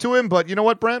money to give to him, but you know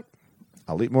what, Brent?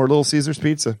 I'll eat more Little Caesars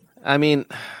pizza. I mean,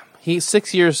 he's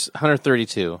 6 years,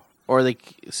 132. Or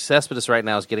Cespedes right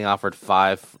now is getting offered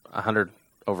 100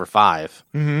 over 5,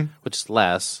 which is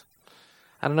less.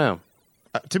 I don't know.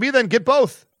 To me, then, get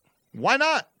both. Why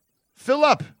not? Fill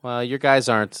up. Well, your guys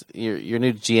aren't. Your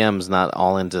new GM's not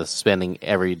all into spending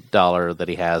every dollar that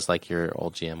he has like your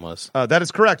old GM was. That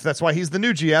is correct. That's why he's the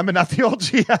new GM and not the old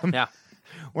GM. Yeah.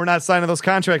 We're not signing those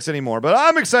contracts anymore. But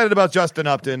I'm excited about Justin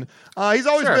Upton. He's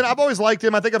always been. I've always liked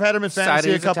him. I think I've had him in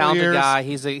fantasy a couple of years. He's a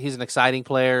talented guy. He's an exciting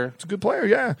player. He's a good player,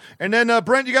 yeah. And then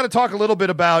Brent, you got to talk a little bit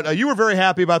about. You were very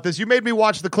happy about this. You made me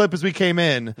watch the clip as we came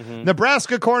in.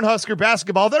 Nebraska Cornhusker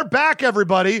basketball. They're back,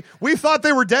 everybody. We thought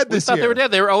they were dead this year. We thought they were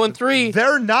dead. They were 0-3.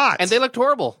 They're not, and they looked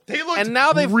horrible. They looked and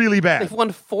now they've really bad. They've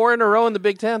won 4 in a row in the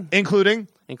Big Ten, including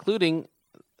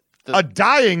a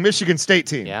dying Michigan State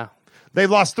team. Yeah. They've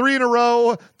lost 3 in a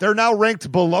row. They're now ranked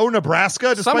below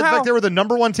Nebraska, despite the fact they were the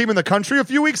number 1 team in the country a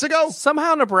few weeks ago.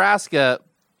 Somehow Nebraska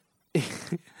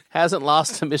hasn't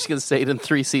lost to Michigan State in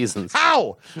 3 seasons.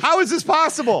 How? How is this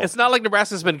possible? It's not like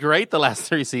Nebraska's been great the last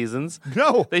 3 seasons.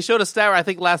 No. They showed a stat where I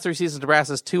think last 3 seasons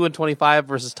Nebraska's 2-25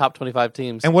 versus top 25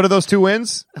 teams. And what are those 2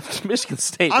 wins? Michigan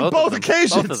State. On both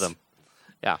occasions. Both of them.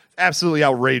 Yeah. Absolutely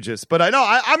outrageous. But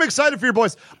I'm excited for your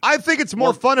boys. I think it's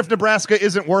more fun if Nebraska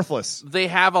isn't worthless. They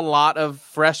have a lot of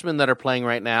freshmen that are playing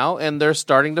right now, and they're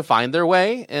starting to find their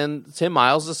way. And Tim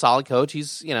Miles is a solid coach.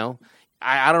 He's,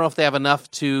 I don't know if they have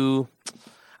enough to.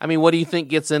 I mean, what do you think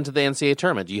gets into the NCAA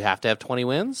tournament? Do you have to have 20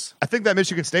 wins? I think that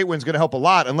Michigan State win is going to help a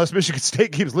lot, unless Michigan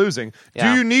State keeps losing.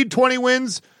 Yeah. Do you need 20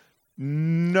 wins?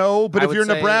 No, but if you're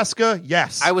Nebraska,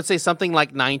 yes. I would say something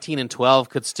like 19-12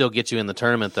 could still get you in the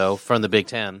tournament, though, from the Big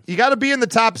Ten. You got to be in the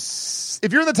top. If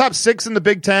you're in the top 6 in the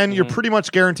Big Ten, you're pretty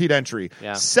much guaranteed entry.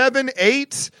 Yeah. 7,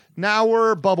 8, now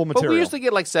we're bubble material. But we usually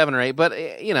get like 7 or 8. But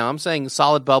I'm saying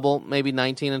solid bubble, maybe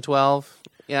 19-12.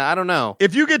 Yeah, I don't know.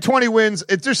 If you get 20 wins,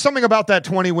 there's something about that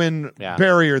 20-win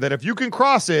barrier that if you can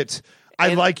cross it,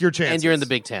 I like your chances. And you're in the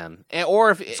Big Ten.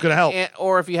 Or if it's going to help.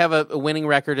 Or if you have a winning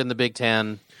record in the Big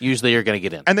Ten, usually you're going to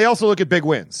get in. And they also look at big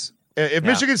wins. If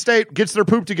Michigan State gets their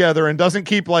poop together and doesn't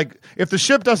keep if the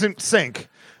ship doesn't sink,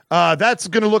 that's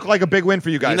going to look like a big win for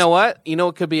you guys. You know what?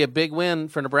 It could be a big win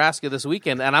for Nebraska this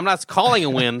weekend, and I'm not calling a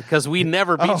win because we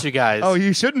never beat you guys. Oh,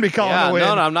 you shouldn't be calling a win.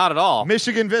 No, I'm not at all.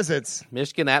 Michigan visits.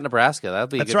 Michigan at Nebraska. That'd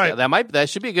be That's a good, right. That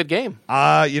should be a good game.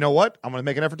 You know what? I'm going to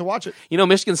make an effort to watch it.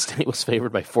 Michigan State was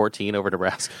favored by 14 over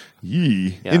Nebraska.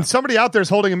 Yee. Yeah. And somebody out there is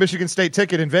holding a Michigan State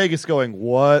ticket in Vegas going,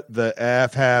 what the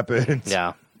F happened?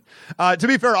 Yeah. To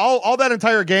be fair, all that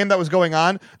entire game that was going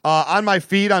on my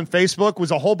feed on Facebook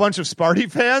was a whole bunch of Sparty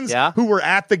fans who were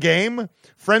at the game.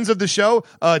 Friends of the show,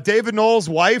 David Knoll's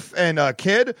wife and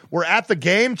kid were at the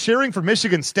game cheering for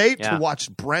Michigan State to watch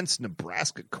Brent's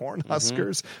Nebraska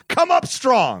Cornhuskers come up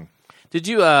strong. Did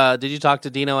you talk to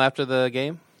Dino after the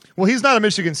game? Well, he's not a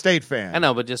Michigan State fan. I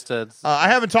know, but just I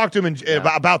haven't talked to him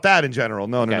about that in general.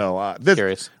 No.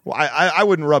 Curious. Well, I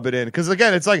wouldn't rub it in because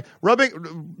again, it's like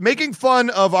making fun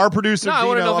of our producer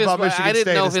Dino about Michigan State. I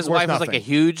didn't know if his wife nothing. was like a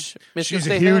huge Michigan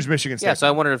State She's a huge fan. Michigan State. Yeah, so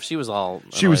I wondered if she was all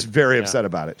annoyed. She was very upset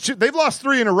about it. They've lost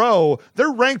 3 in a row.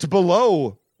 They're ranked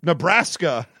below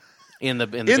Nebraska in the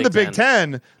Big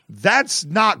Ten. That's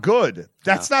not good.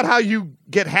 That's not how you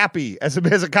get happy as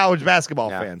a college basketball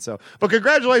fan. So, but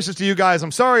congratulations to you guys.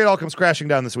 I'm sorry it all comes crashing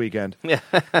down this weekend. Yeah.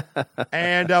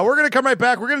 And we're going to come right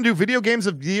back. We're going to do video games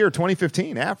of the year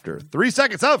 2015 after 3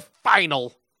 seconds of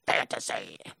Final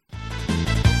Fantasy.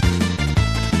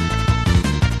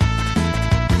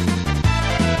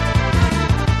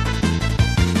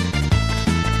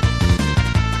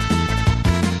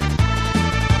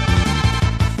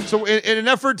 So in an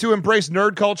effort to embrace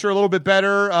nerd culture a little bit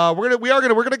better, we're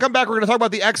gonna come back. We're gonna talk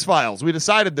about the X-Files. We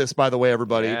decided this, by the way,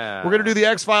 everybody. Yeah. We're gonna do the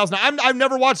X-Files. Now, I've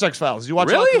never watched X-Files. You watch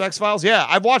Really? lots of X-Files? Yeah,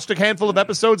 I've watched a handful of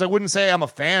episodes. I wouldn't say I'm a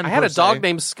fan. I had per a dog se.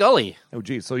 named Scully. Oh,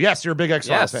 geez. So yes, you're a big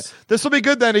X-Files Yes. fan. This will be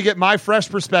good then to get my fresh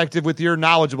perspective with your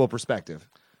knowledgeable perspective.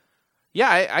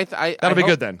 Yeah, That'll be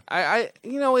good then. I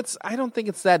don't think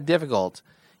it's that difficult.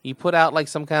 You put out like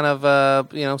some kind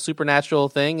of supernatural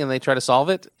thing, and they try to solve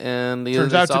it, and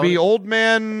Turns out to be Old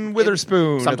Man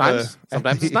Witherspoon. Sometimes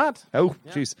it's not. Oh,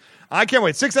 jeez. I can't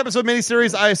wait. 6-episode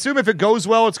miniseries. I assume if it goes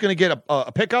well, it's going to get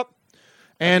a pickup.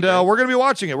 And we're going to be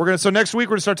watching it. So next week,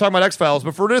 we're going to start talking about X-Files.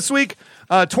 But for this week,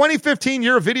 2015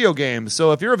 year of video games.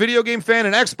 So if you're a video game fan,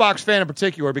 an Xbox fan in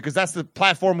particular, because that's the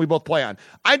platform we both play on.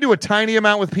 I do a tiny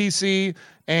amount with PC,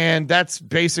 and that's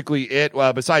basically it,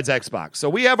 besides Xbox. So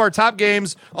we have our top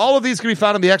games. All of these can be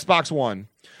found on the Xbox One.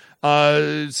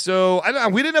 So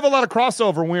we didn't have a lot of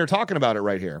crossover when we were talking about it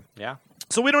right here. Yeah.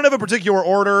 So we don't have a particular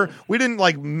order. We didn't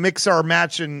like mix our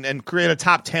match and create a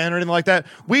top 10 or anything like that.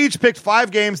 We each picked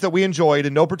 5 games that we enjoyed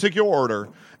in no particular order.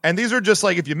 And these are just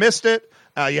like, if you missed it,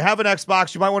 you have an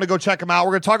Xbox, you might want to go check them out.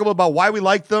 We're going to talk a little about why we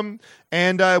liked them.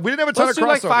 And we didn't have a ton Let's of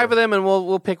crossover. do like 5 of them, and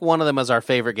we'll pick one of them as our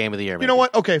favorite game of the year. You know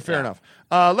what? Okay, fair enough.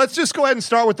 Let's just go ahead and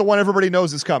start with the one everybody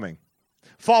knows is coming.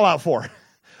 Fallout 4.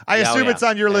 I assume it's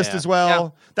on your list as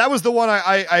well. Yeah. That was the one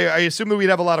I assume that we'd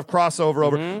have a lot of crossover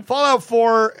over. Fallout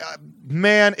 4,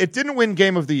 man, it didn't win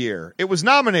Game of the Year. It was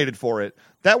nominated for it.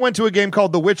 That went to a game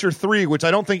called The Witcher 3, which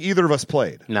I don't think either of us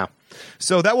played. No.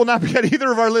 So that will not be at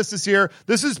either of our lists this year.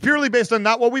 This is purely based on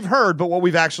not what we've heard, but what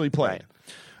we've actually played.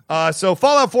 Right. So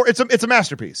Fallout 4, it's a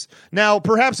masterpiece. Now,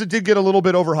 perhaps it did get a little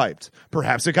bit overhyped.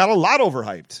 Perhaps it got a lot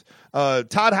overhyped.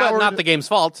 Todd Howard, But not the game's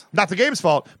fault. Not the game's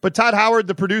fault, but Todd Howard,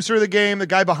 the producer of the game, the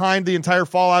guy behind the entire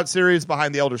Fallout series,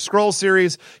 behind the Elder Scrolls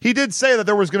series, he did say that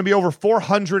there was going to be over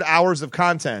 400 hours of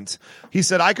content. He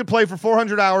said, I could play for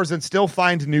 400 hours and still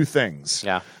find new things.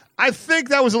 Yeah. I think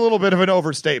that was a little bit of an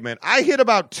overstatement. I hit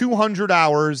about 200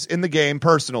 hours in the game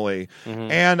personally,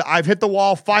 and I've hit the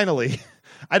wall finally.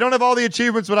 I don't have all the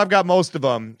achievements, but I've got most of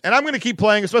them. And I'm going to keep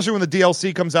playing, especially when the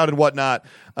DLC comes out and whatnot.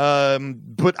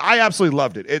 But I absolutely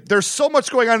loved it. There's so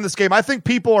much going on in this game. I think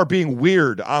people are being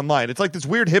weird online. It's like this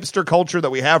weird hipster culture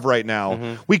that we have right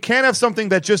now. We can't have something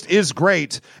that just is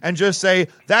great and just say,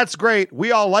 that's great.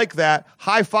 We all like that.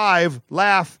 High five,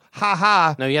 laugh, ha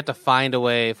ha. No, you have to find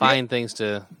things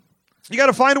to... You got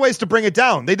to find ways to bring it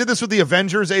down. They did this with the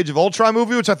Avengers Age of Ultron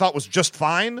movie, which I thought was just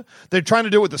fine. They're trying to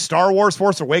do it with the Star Wars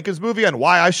Force Awakens movie and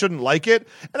why I shouldn't like it.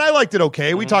 And I liked it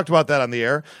okay. We talked about that on the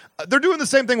air. They're doing the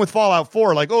same thing with Fallout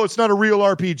 4. Like, oh, it's not a real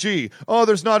RPG. Oh,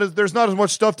 there's not as much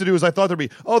stuff to do as I thought there'd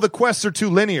be. Oh, the quests are too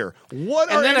linear. What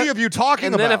are any of you talking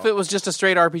about? And then if it was just a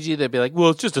straight RPG, they'd be like, well,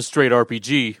 it's just a straight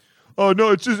RPG. Oh, no,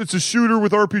 it's a shooter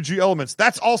with RPG elements.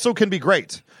 That's also can be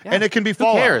great. Yeah. And it can be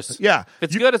Fallout. Who cares? Yeah. If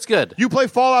it's good, it's good. You play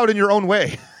Fallout in your own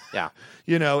way. Yeah.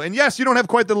 And yes, you don't have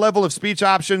quite the level of speech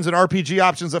options and RPG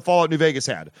options that Fallout New Vegas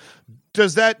had.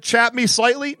 Does that chap me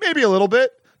slightly? Maybe a little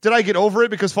bit. Did I get over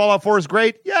it because Fallout 4 is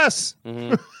great? Yes.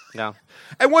 No.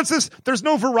 And what's this? There's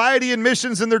no variety in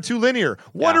missions and they're too linear.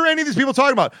 What are any of these people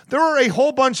talking about? There are a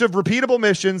whole bunch of repeatable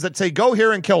missions that say, go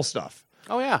here and kill stuff.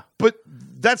 Oh, yeah. But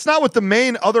that's not what the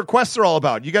main other quests are all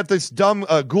about. You got this dumb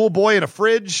ghoul boy in a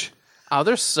fridge. Oh,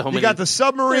 there's so many. You got the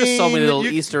submarine. There's so many little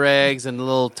Easter eggs and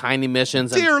little tiny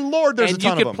missions. Dear Lord, there's a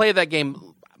ton of them. And you could play that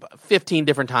game 15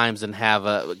 different times and have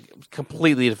a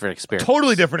completely different experience.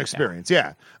 Totally different experience,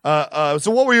 yeah. So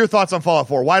what were your thoughts on Fallout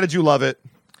 4? Why did you love it?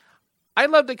 I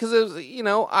loved it because it was, you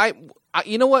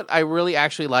know what I really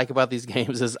actually like about these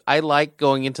games is I like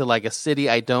going into like a city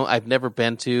I've never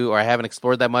been to or I haven't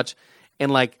explored that much, and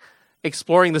like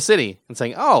exploring the city and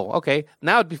saying, oh, okay,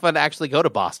 now it'd be fun to actually go to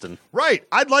Boston. Right.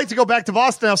 I'd like to go back to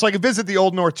Boston now so I could visit the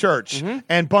Old North Church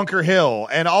and Bunker Hill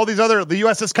and all these other, the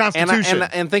USS Constitution.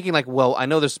 And thinking like, well, I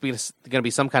know there's going to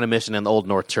be some kind of mission in the Old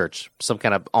North Church, some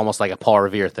kind of almost like a Paul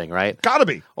Revere thing, right? Gotta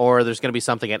be. Or there's going to be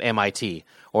something at MIT.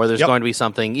 Or there's going to be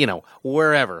something,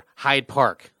 wherever, Hyde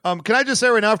Park. Can I just say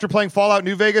right now, after playing Fallout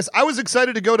New Vegas, I was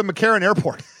excited to go to McCarran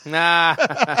Airport.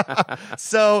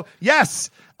 So, yes,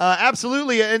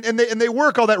 absolutely. And they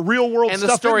work all that real world stuff. And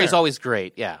the story in is there. always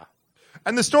great, yeah.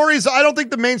 And the stories, I don't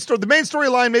think the main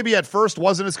storyline maybe at first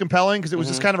wasn't as compelling because it was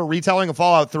just kind of a retelling of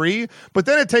Fallout 3, but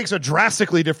then it takes a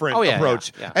drastically different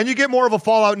approach. Yeah. And you get more of a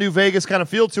Fallout New Vegas kind of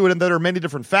feel to it, and there are many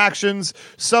different factions.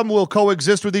 Some will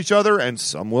coexist with each other, and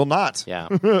some will not. Yeah.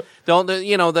 The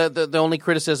only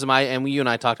criticism you and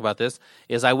I talked about this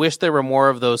is I wish there were more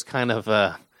of those kind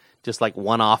of just like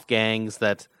one-off gangs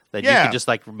that that you Yeah. can just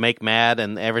like make mad,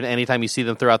 and anytime you see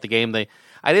them throughout the game,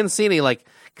 I didn't see any like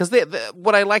because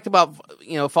what I liked about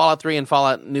Fallout 3 and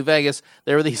Fallout New Vegas,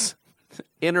 there were these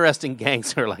interesting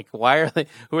gangs who are like, why are they?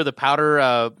 Who are the powder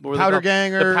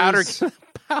gangers? The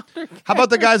powder. How about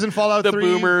the guys in Fallout The 3?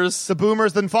 boomers. The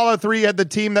boomers. Then Fallout 3 had the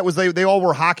team that was they all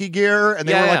wore hockey gear and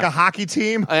they were like a hockey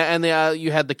team. And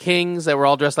you had the Kings that were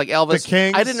all dressed like Elvis. The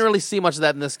Kings. I didn't really see much of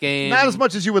that in this game. Not as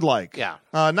much as you would like. Yeah.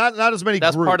 Not as many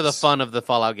That's groups. part of the fun of the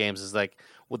Fallout games is like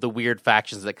with the weird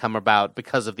factions that come about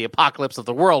because of the apocalypse of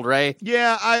the world, right?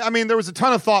 Yeah, I mean, there was a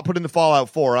ton of thought put into Fallout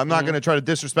 4. I'm not going to try to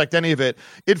disrespect any of it.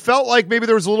 It felt like maybe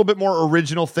there was a little bit more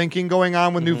original thinking going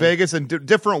on with New Vegas and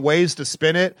different ways to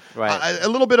spin it. Right. A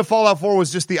little bit of Fallout 4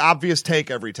 was just the obvious take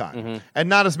every time. And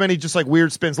not as many just like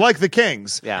weird spins, like the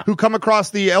Kings, who come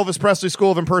across the Elvis Presley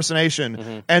School of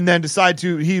Impersonation and then decide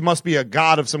he must be a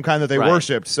god of some kind that they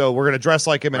worshipped, so we're going to dress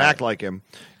like him and act like him,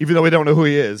 even though we don't know who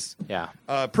he is. Yeah.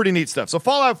 Pretty neat stuff. So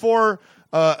Fallout 4,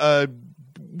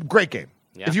 great game.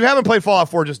 Yeah. If you haven't played Fallout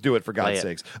 4, just do it for God's it.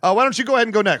 sakes. Why don't you go ahead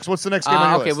and go next? What's the next game on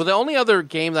your Okay, list? well, the only other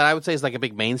game that I would say is like a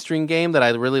big mainstream game that I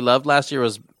really loved last year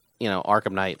was,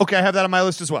 Arkham Knight. Okay, I have that on my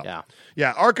list as well.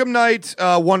 Yeah. Arkham Knight,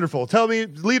 wonderful. Tell me,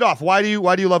 lead off. Why do you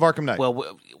love Arkham Knight?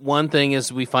 Well, one thing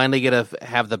is we finally get to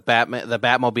have the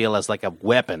Batmobile as like a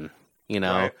weapon,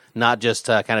 Right. not just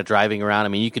kind of driving around. I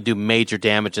mean, you could do major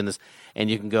damage in this, and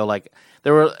you can go like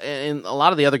there were in a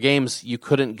lot of the other games you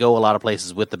couldn't go a lot of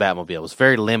places with the Batmobile. It was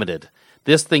very limited.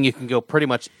 This thing you can go pretty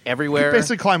much everywhere. You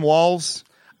basically climb walls.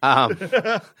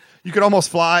 You could almost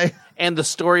fly. And the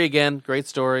story again, great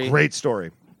story. Great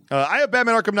story. I have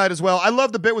Batman Arkham Knight as well. I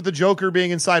love the bit with the Joker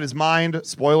being inside his mind.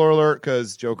 Spoiler alert,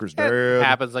 because Joker's dead. It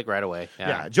happens like right away.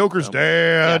 Yeah, Joker's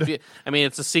dead.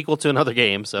 It's a sequel to another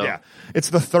game, so yeah, it's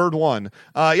the third one.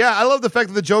 I love the fact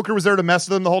that the Joker was there to mess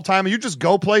with him the whole time. You just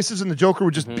go places and the Joker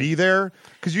would just be there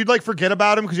because you'd like forget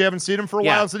about him because you haven't seen him for a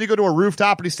while. So then you go to a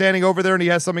rooftop and he's standing over there and he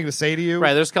has something to say to you.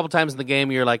 Right. There's a couple times in the game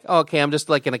you're like, oh, okay, I'm just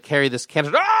like going to carry this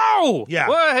cannon. Oh, yeah.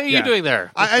 What are you doing there?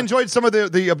 I enjoyed some of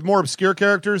the more obscure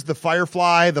characters, the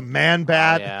Firefly, the Man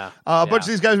Bat. A bunch of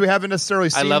these guys we haven't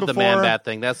necessarily seen before. I love the Man Bat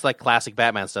thing. That's like classic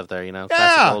Batman stuff there,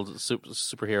 classic old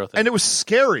superhero thing. And it was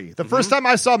scary. The first time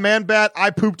I saw Man Bat, I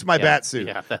pooped my bat suit.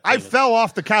 Yeah, I fell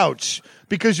off the couch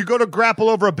because you go to grapple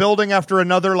over a building after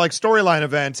another like storyline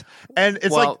event, and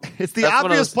it's the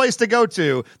obvious place to go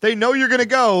to. They know you're going to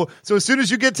go, so as soon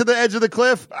as you get to the edge of the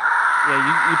cliff,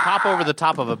 you pop over the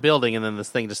top of a building, and then this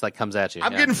thing just like comes at you.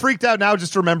 I'm getting freaked out now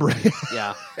just remembering.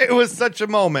 Yeah, it was such a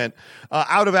moment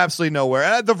out of absolutely nowhere.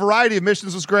 And the variety of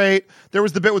missions was great. There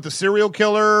was the bit with the serial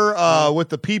killer, with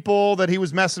the people that he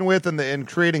was messing with, and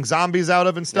creating zombies out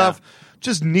of and stuff. Yeah.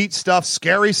 Just neat stuff,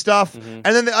 scary stuff. And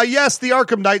then, the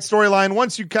Arkham Knight storyline,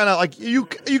 once you kind of like, you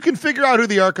can figure out who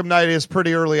the Arkham Knight is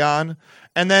pretty early on,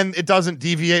 and then it doesn't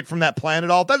deviate from that plan at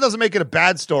all. That doesn't make it a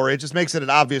bad story. It just makes it an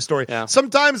obvious story. Yeah.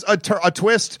 Sometimes a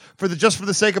twist, just for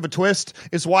the sake of a twist,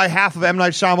 is why half of M.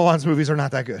 Night Shyamalan's movies are not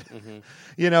that good.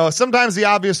 Sometimes the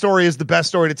obvious story is the best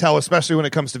story to tell, especially when it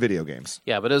comes to video games.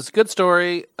 Yeah, but it was a good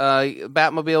story.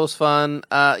 Batmobile was fun.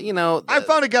 I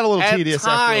found it got a little tedious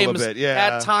after a little bit. Yeah,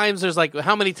 at times there's like,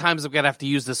 how many times I'm gonna have to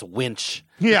use this winch?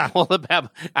 Yeah,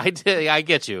 I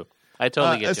get you. I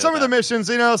totally get you. Some of the missions,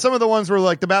 some of the ones were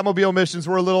like the Batmobile missions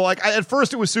were a little like. At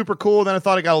first, it was super cool. Then I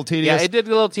thought it got a little tedious. Yeah, it did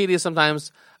get a little tedious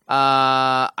sometimes.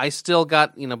 I still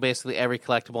got basically every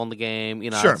collectible in the game.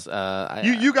 Sure.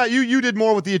 You did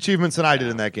more with the achievements than I did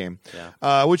in that game.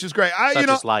 Yeah. Which is great. Such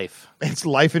is life. It's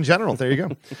life in general. There you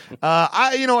go.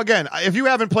 Again, if you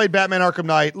haven't played Batman Arkham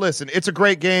Knight, listen, it's a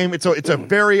great game. It's a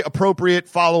very appropriate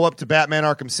follow up to Batman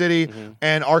Arkham City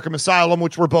and Arkham Asylum,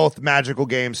 which were both magical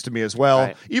games to me as well.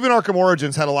 Right. Even Arkham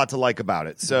Origins had a lot to like about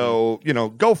it. So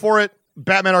go for it.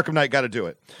 Batman Arkham Knight, got to do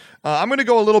it. I'm going to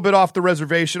go a little bit off the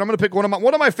reservation. I'm going to pick one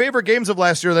of my favorite games of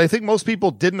last year that I think most people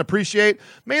didn't appreciate,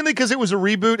 mainly because it was a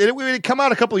reboot. And it had come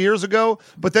out a couple years ago,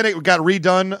 but then it got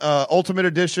redone, Ultimate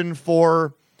Edition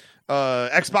for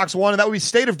Xbox One, and that would be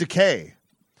State of Decay.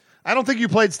 I don't think you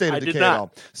played State of Decay at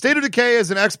all. State of Decay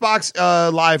is an Xbox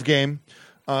Live game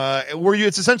where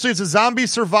it's a zombie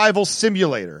survival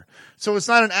simulator. So it's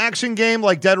not an action game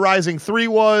like Dead Rising 3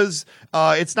 was.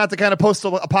 It's not the kind of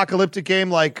post-apocalyptic game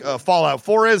like Fallout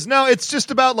 4 is. No, it's just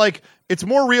about it's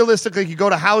more realistic. Like you go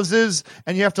to houses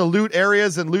and you have to loot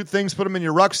areas and loot things, put them in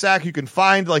your rucksack. You can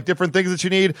find different things that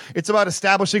you need. It's about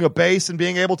establishing a base and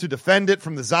being able to defend it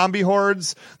from the zombie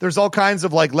hordes. There's all kinds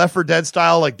of Left 4 Dead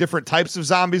style, different types of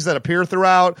zombies that appear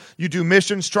throughout. You do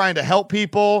missions trying to help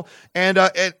people. And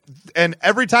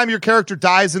every time your character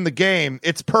dies in the game,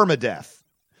 it's permadeath.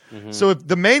 So if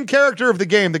the main character of the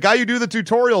game, the guy you do the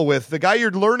tutorial with, the guy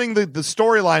you're learning the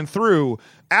storyline through,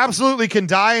 absolutely can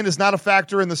die and is not a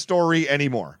factor in the story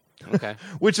anymore. Okay.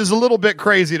 Which is a little bit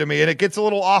crazy to me, and it gets a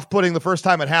little off-putting the first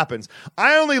time it happens.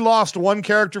 I only lost one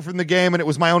character from the game, and it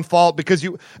was my own fault, because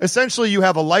you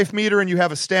have a life meter and you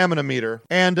have a stamina meter,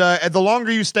 and the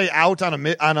longer you stay out on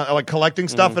like collecting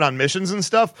stuff and on missions and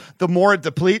stuff, the more it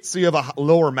depletes, so you have a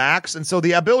lower max, and so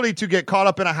the ability to get caught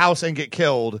up in a house and get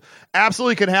killed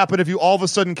absolutely can happen if you all of a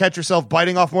sudden catch yourself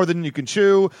biting off more than you can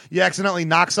chew, you accidentally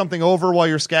knock something over while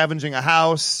you're scavenging a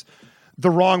house, the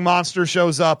wrong monster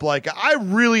shows up. Like, I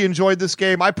really enjoyed this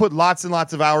game. I put lots and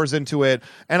lots of hours into it,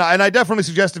 and I definitely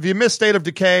suggest if you missed State of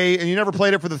Decay and you never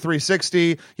played it for the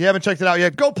 360, you haven't checked it out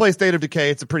yet, go play State of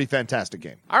Decay. It's a pretty fantastic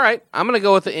game. All right, I'm going to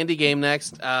go with the indie game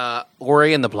next,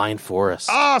 Ori and the Blind Forest.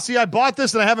 See, I bought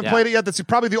this and I haven't played it yet. That's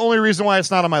probably the only reason why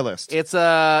it's not on my list. It's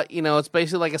it's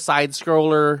basically like a side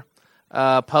scroller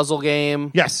puzzle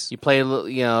game. Yes, you play a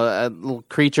little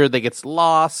creature that gets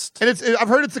lost, and I've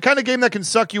heard it's the kind of game that can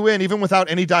suck you in even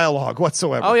without any dialogue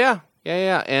whatsoever. Oh yeah,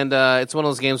 and it's one of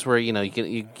those games where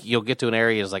you'll get to an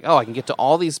area, it's like, oh, I can get to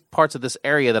all these parts of this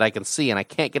area that I can see, and I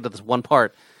can't get to this one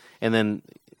part, and then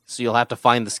so you'll have to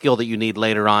find the skill that you need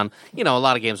later on. A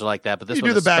lot of games are like that, but this you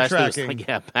one do the especially backtracking.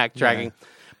 was backtracking. Yeah.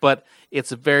 But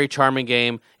it's a very charming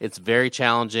game. It's very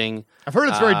challenging. I've heard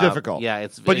it's very difficult. Yeah,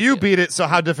 but you beat it, so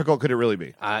how difficult could it really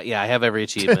be? I have every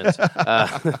achievement.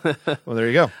 Well, there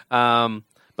you go.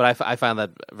 But I found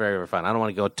that very, very fun. I don't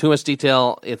want to go too much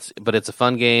detail. But it's a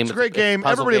fun game. It's a great game.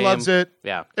 Everybody loves it.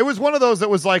 Yeah. It was one of those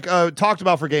that was like talked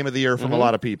about for Game of the Year from a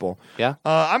lot of people. Yeah.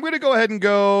 I'm going to go ahead and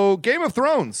go Game of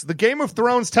Thrones. The Game of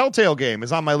Thrones Telltale game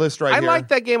is on my list here. I like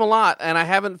that game a lot, and I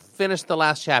haven't finished the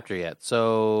last chapter yet.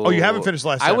 So you haven't finished the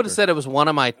last chapter? I would have said it was one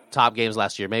of my top games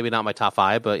last year. Maybe not my top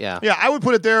 5, but yeah. Yeah, I would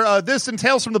put it there. This and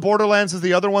Tales from the Borderlands is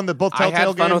the other one that both Telltale games. I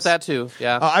had fun with that too.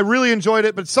 Yeah. I really enjoyed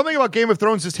it, but something about Game of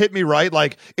Thrones just hit me right.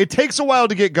 Like, it takes a while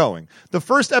to get going. The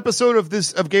first episode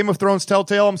of Game of Thrones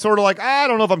Telltale, I'm sort of like, I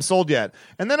don't know if I'm sold yet.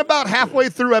 And then about halfway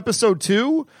through episode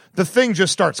 2, the thing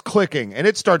just starts clicking and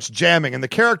it starts jamming and the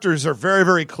characters are very,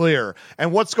 very clear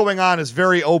and what's going on is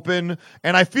very open.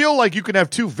 And I feel like you can have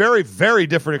two very, very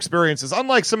different experiences,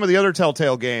 unlike some of the other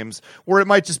Telltale games where it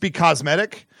might just be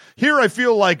cosmetic. Here I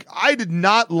feel like I did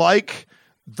not like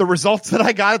the results that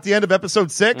I got at the end of episode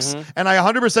 6, and I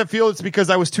 100% feel it's because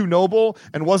I was too noble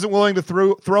and wasn't willing to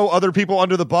throw other people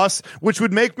under the bus, which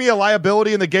would make me a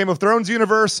liability in the Game of Thrones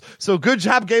universe. So good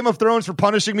job, Game of Thrones, for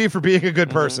punishing me for being a good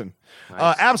person. Nice.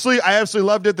 I absolutely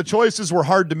loved it. The choices were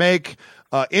hard to make,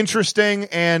 interesting,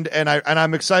 and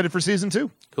I'm excited for season 2.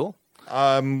 Cool.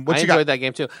 I enjoyed that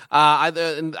game too.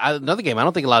 Another game, I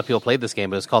don't think a lot of people played this game,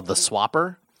 but it's called The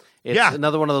Swapper. It's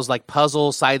another one of those like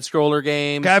puzzle side scroller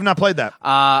games. Okay, I have not played that.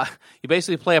 You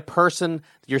basically play a person.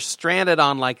 You're stranded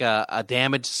on like a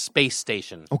damaged space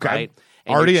station. Okay, right?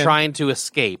 And you're trying to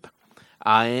escape.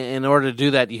 In order to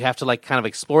do that, you have to like kind of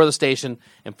explore the station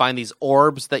and find these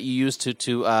orbs that you use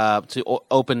to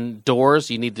open doors.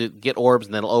 You need to get orbs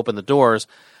and then it'll open the doors.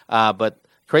 But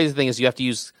crazy thing is you have to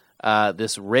use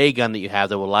this ray gun that you have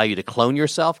that will allow you to clone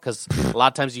yourself, because a lot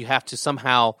of times you have to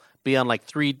somehow be on like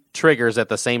 3 triggers at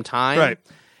the same time. Right.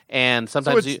 And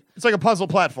sometimes it's like a puzzle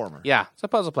platformer. Yeah, it's a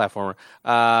puzzle platformer.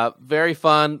 Very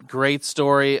fun, great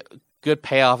story, good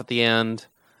payoff at the end.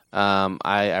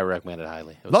 I recommend it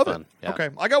highly. It was Love fun. it. Yeah. Okay.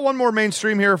 I got one more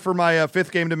mainstream here for my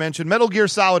 5th game to mention. Metal Gear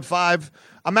Solid 5.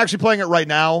 I'm actually playing it right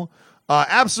now.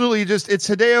 Absolutely it's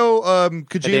Hideo Kojima.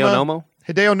 Hideo Nomo?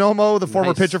 Hideo Nomo, the former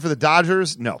Nice. pitcher for the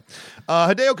Dodgers. No.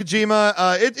 Hideo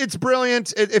Kojima, it's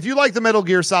brilliant. If you like the Metal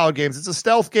Gear Solid games, it's a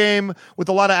stealth game with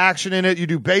a lot of action in it. You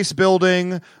do base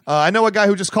building. I know a guy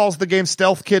who just calls the game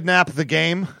Stealth Kidnap the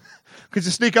game. Because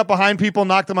you sneak up behind people,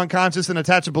 knock them unconscious, and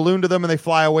attach a balloon to them, and they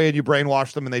fly away, and you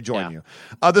brainwash them, and they join you.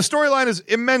 The storyline is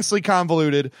immensely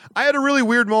convoluted. I had a really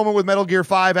weird moment with Metal Gear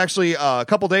 5, actually, a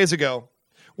couple days ago,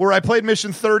 where I played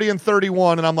mission 30 and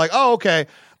 31, and I'm like, oh, okay.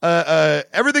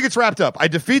 Everything gets wrapped up. I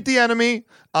defeat the enemy.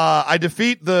 I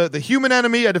defeat the human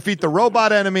enemy. I defeat the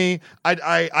robot enemy.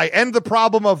 I end the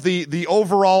problem of the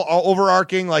overall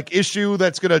overarching like issue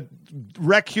that's gonna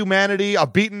wreck humanity.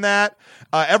 I've beaten that.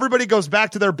 Everybody goes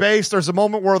back to their base. There's a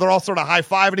moment where they're all sort of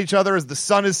high-fiving each other as the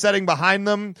sun is setting behind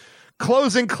them.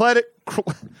 Closing credits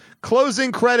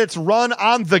run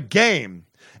on the game.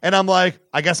 And I'm like,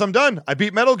 I guess I'm done. I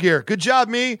beat Metal Gear. Good job,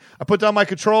 me. I put down my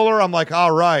controller. I'm like,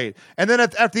 all right. And then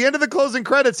at the end of the closing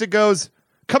credits, it goes,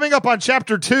 coming up on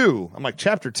Chapter 2. I'm like,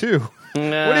 Chapter 2?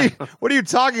 Nah. What are you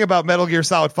talking about, Metal Gear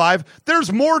Solid 5?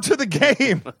 There's more to the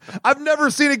game. I've never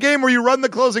seen a game where you run the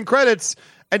closing credits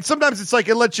And sometimes it's like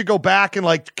it lets you go back and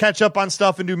like catch up on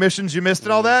stuff and do missions you missed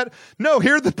and all that. No,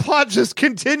 here the plot just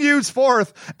continues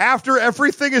forth after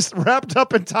everything is wrapped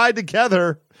up and tied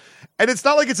together. And it's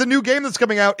not like it's a new game that's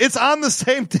coming out. It's on the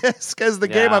same disc as the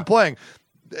game I'm playing.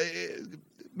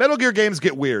 Metal Gear games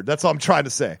get weird. That's all I'm trying to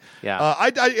say. Yeah.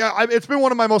 It's been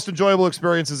one of my most enjoyable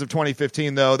experiences of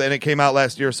 2015, though, and it came out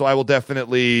last year, so I will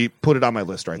definitely put it on my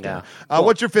list right there. Cool.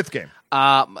 What's your fifth game?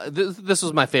 This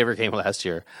was my favorite game of last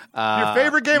year. Your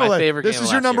favorite game of last year? This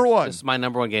is your number one. This is my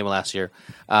number one game of last year.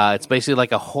 It's basically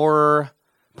like a horror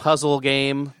puzzle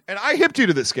game. And I hipped you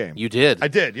to this game. You did. I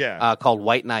did, yeah. Called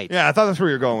White Knight. Yeah, I thought that's where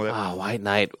you were going with it. Oh, White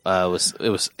Knight was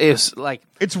like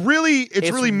it's really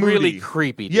moody. Really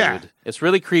creepy, dude. Yeah. It's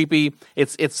really creepy.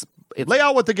 It's lay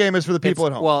out what the game is for the people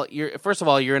at home. Well, first of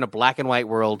all, you're in a black and white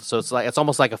world, so it's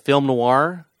almost like a film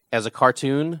noir as a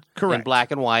cartoon in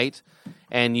black and white.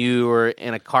 And you were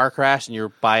in a car crash, and you're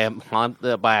by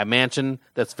a mansion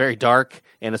that's very dark,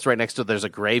 and it's right next to there's a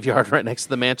graveyard right next to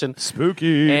the mansion.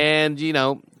 Spooky. And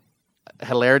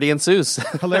hilarity ensues.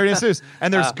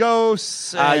 And there's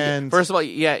ghosts. And first of all,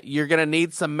 you're gonna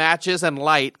need some matches and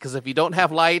light, because if you don't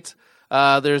have light,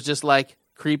 there's just like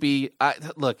creepy.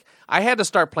 Look, I had to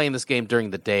start playing this game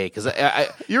during the day because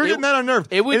you were getting that unnerved.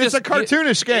 It's a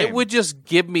cartoonish game. It would just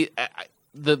give me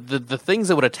the things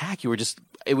that would attack you were just.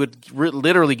 It would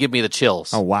literally give me the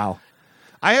chills. Oh, wow.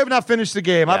 I have not finished the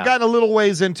game. I've gotten a little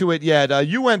ways into it yet.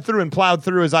 You went through and plowed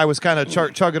through as I was kind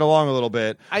of chugging along a little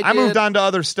bit. I moved on to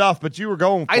other stuff, but you were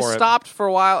going for it. I stopped for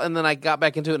a while, and then I got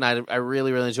back into it, and I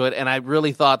really, really enjoyed it. And I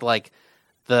really thought, like,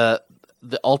 the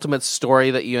ultimate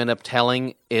story that you end up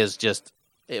telling is just...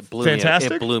 It blew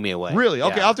fantastic. It blew me away. Really?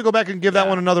 Okay, I'll have to go back and give that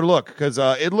one another look because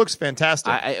it looks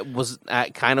fantastic. I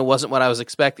kind of wasn't what I was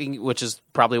expecting, which is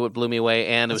probably what blew me away,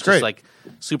 and it was just like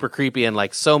super creepy and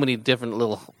like so many different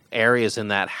little areas in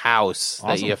that house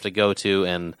that you have to go to,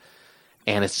 and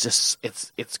it's just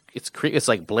it's creepy. It's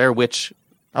like Blair Witch.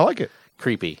 I like it.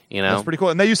 Creepy, That's pretty cool.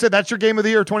 And then you said that's your game of the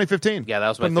year, 2015. Yeah, that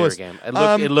was my favorite game.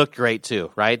 It looked great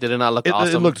too, right? Did it not look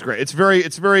awesome? It looked great. It's very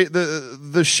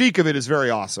the chic of it is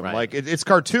very awesome. Right. Like it's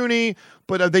cartoony,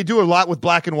 but they do a lot with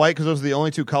black and white because those are the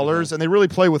only two colors, and they really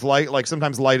play with light. Like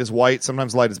sometimes light is white,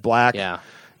 sometimes light is black. Yeah.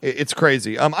 It's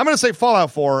crazy. I'm going to say Fallout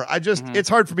 4. It's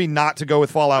hard for me not to go with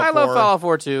Fallout 4. I love Fallout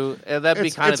 4 too. That'd be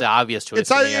kind of the obvious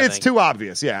choice. It's too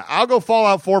obvious. Yeah, I'll go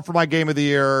Fallout 4 for my game of the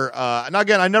year. And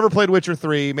again, I never played Witcher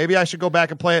 3. Maybe I should go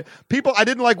back and play it. I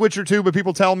didn't like Witcher 2, but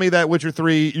people tell me that Witcher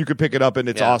 3 you could pick it up and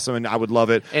it's awesome, and I would love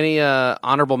it. Any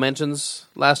honorable mentions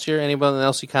last year? Anybody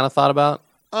else you kind of thought about?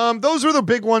 Those are the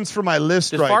big ones for my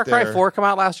list. Did Far Cry 4 come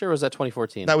out last year, or was that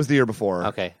 2014? That was the year before.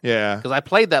 Okay. Yeah. Because I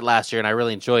played that last year, and I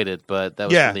really enjoyed it, but that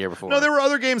was from the year before. No, there were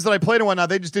other games that I played and whatnot.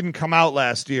 They just didn't come out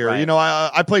last year. Right.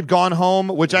 I played Gone Home,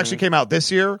 which actually came out this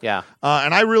year. Yeah.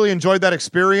 And I really enjoyed that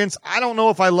experience. I don't know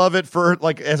if I love it for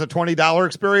as a $20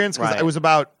 experience because it was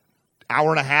about hour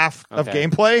and a half of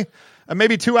gameplay.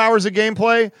 Maybe 2 hours of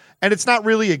gameplay, and it's not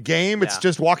really a game. It's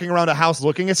just walking around a house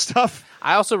looking at stuff.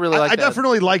 I also really like. I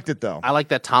definitely liked it though. I like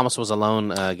that Thomas Was Alone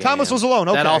game. Thomas Was Alone.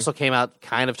 Okay, that also came out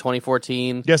kind of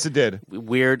 2014. Yes, it did.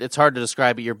 Weird. It's hard to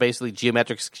describe it. You're basically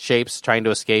geometric shapes trying to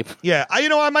escape. Yeah,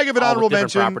 I might give an honorable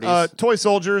mention. Toy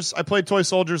Soldiers. I played Toy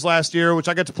Soldiers last year, which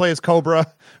I got to play as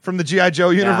Cobra from the G.I.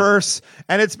 Joe universe,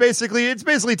 and it's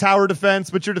basically tower defense,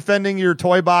 but you're defending your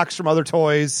toy box from other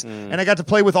toys. And I got to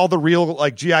play with all the real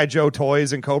like G.I. Joe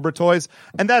toys and Cobra toys,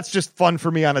 and that's just fun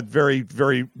for me on a very,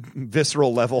 very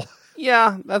visceral level.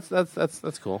 Yeah, that's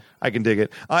cool. I can dig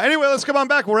it. Anyway, let's come on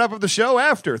back. We'll wrap up the show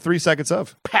after 3 seconds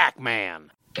of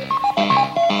Pac-Man. I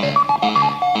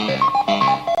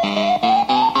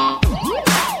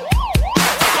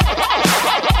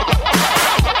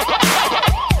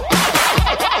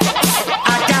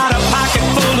got a pocket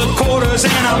full of quarters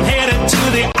and I'm headed to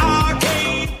the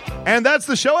arcade. And that's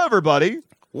the show, everybody.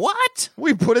 What?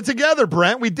 We put it together,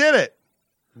 Brent. We did it.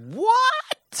 What?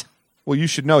 Well, you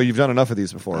should know. You've done enough of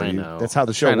these before. I know. That's how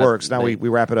the show works. Now we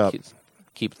wrap it up.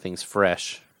 Keep things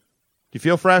fresh. You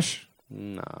feel fresh?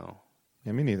 No.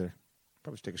 Yeah, me neither.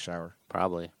 Probably should take a shower.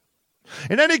 Probably.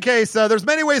 In any case, there's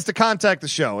many ways to contact the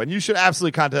show, and you should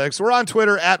absolutely contact us. We're on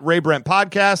Twitter at Ray Brent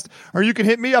Podcast, or you can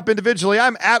hit me up individually.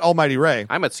 I'm at Almighty Ray.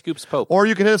 I'm at Scoops Pope. Or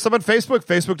you can hit us up on Facebook,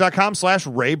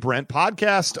 facebook.com/Ray Brent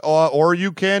Podcast, or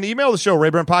you can email the show,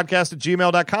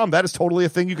 raybrentpodcast@gmail.com. That is totally a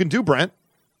thing you can do, Brent.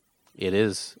 It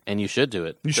is, and you should do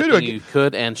it. You should do it. You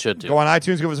could and should do. Go on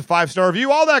iTunes, give us a 5-star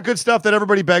review, all that good stuff that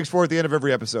everybody begs for at the end of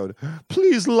every episode.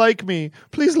 Please like me.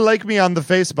 Please like me on the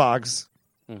Facebox.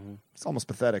 It's almost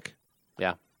pathetic.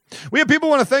 Yeah. We have people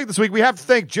we want to thank this week. We have to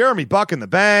thank Jeremy Buck in the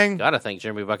Bang. Gotta thank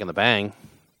Jeremy Buck in the Bang.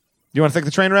 You want to thank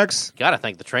the train wrecks? Gotta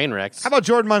thank the train wrecks. How about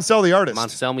Jordan Monsell, the artist? Come on,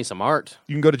 sell me some art.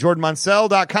 You can go to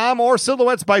jordanmonsell.com or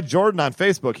Silhouettes by Jordan on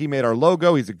Facebook. He made our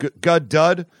logo. He's a good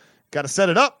dud. Got to set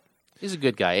it up. He's a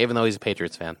good guy, even though he's a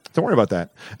Patriots fan. Don't worry about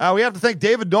that. We have to thank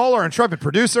David Knoll, our intrepid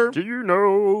producer. Do you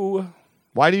know?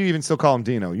 Why do you even still call him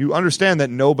Dino? You understand that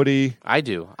nobody... I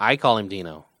do. I call him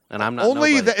Dino, and I'm not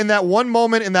Only nobody. in that one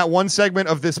moment, in that one segment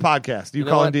of this podcast, you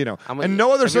know call what? him Dino. I'm And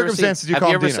no other have you ever circumstances seen- you call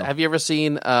him have Dino. Have you ever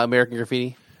seen American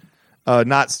Graffiti?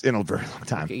 Not in a very long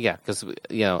time. Yeah, because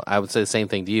I would say the same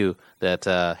thing to you that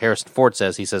Harrison Ford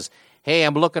says. He says, "Hey,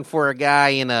 I'm looking for a guy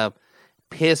in a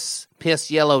piss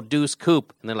yellow deuce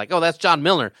coupe," and they're like, "Oh, that's John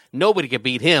Milner. Nobody could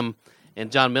beat him."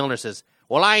 And John Milner says,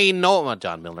 "Well, I ain't no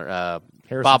John Milner.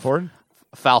 Harrison Bob Ford?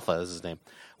 Falfa is his name.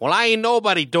 Well, I ain't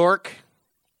nobody, dork."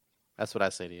 That's what I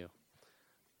say to you.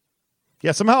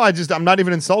 Yeah, somehow I'm not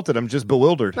even insulted. I'm just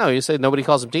bewildered. No, you say nobody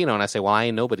calls him Dino, and I say, "Well, I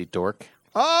ain't nobody, dork."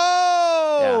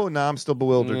 Oh! Yeah. No, I'm still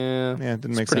bewildered. Yeah, it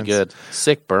didn't it's make pretty sense. good.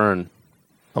 Sick burn.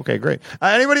 Okay, great.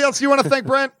 Anybody else you want to thank,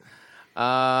 Brent?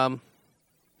 Matt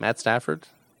Stafford.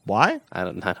 Why? I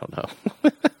don't know.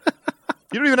 You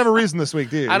don't even have a reason this week,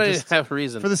 do you? I don't You're even have a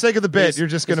reason. For the sake of the bit, He's- you're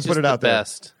just going to he's put it out the there.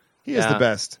 Best. He is the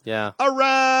best. Yeah.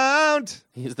 Around.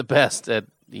 He's the best at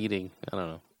eating. I don't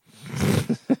know.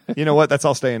 You know what? That's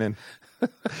all staying in.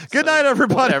 Good night,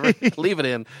 everybody. Whatever. Leave it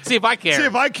in. See if I care. See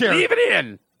if I care. Leave it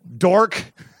in. Dork.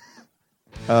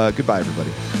 Goodbye, everybody.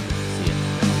 See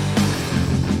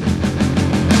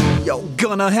ya. You're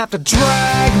gonna have to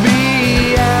drag me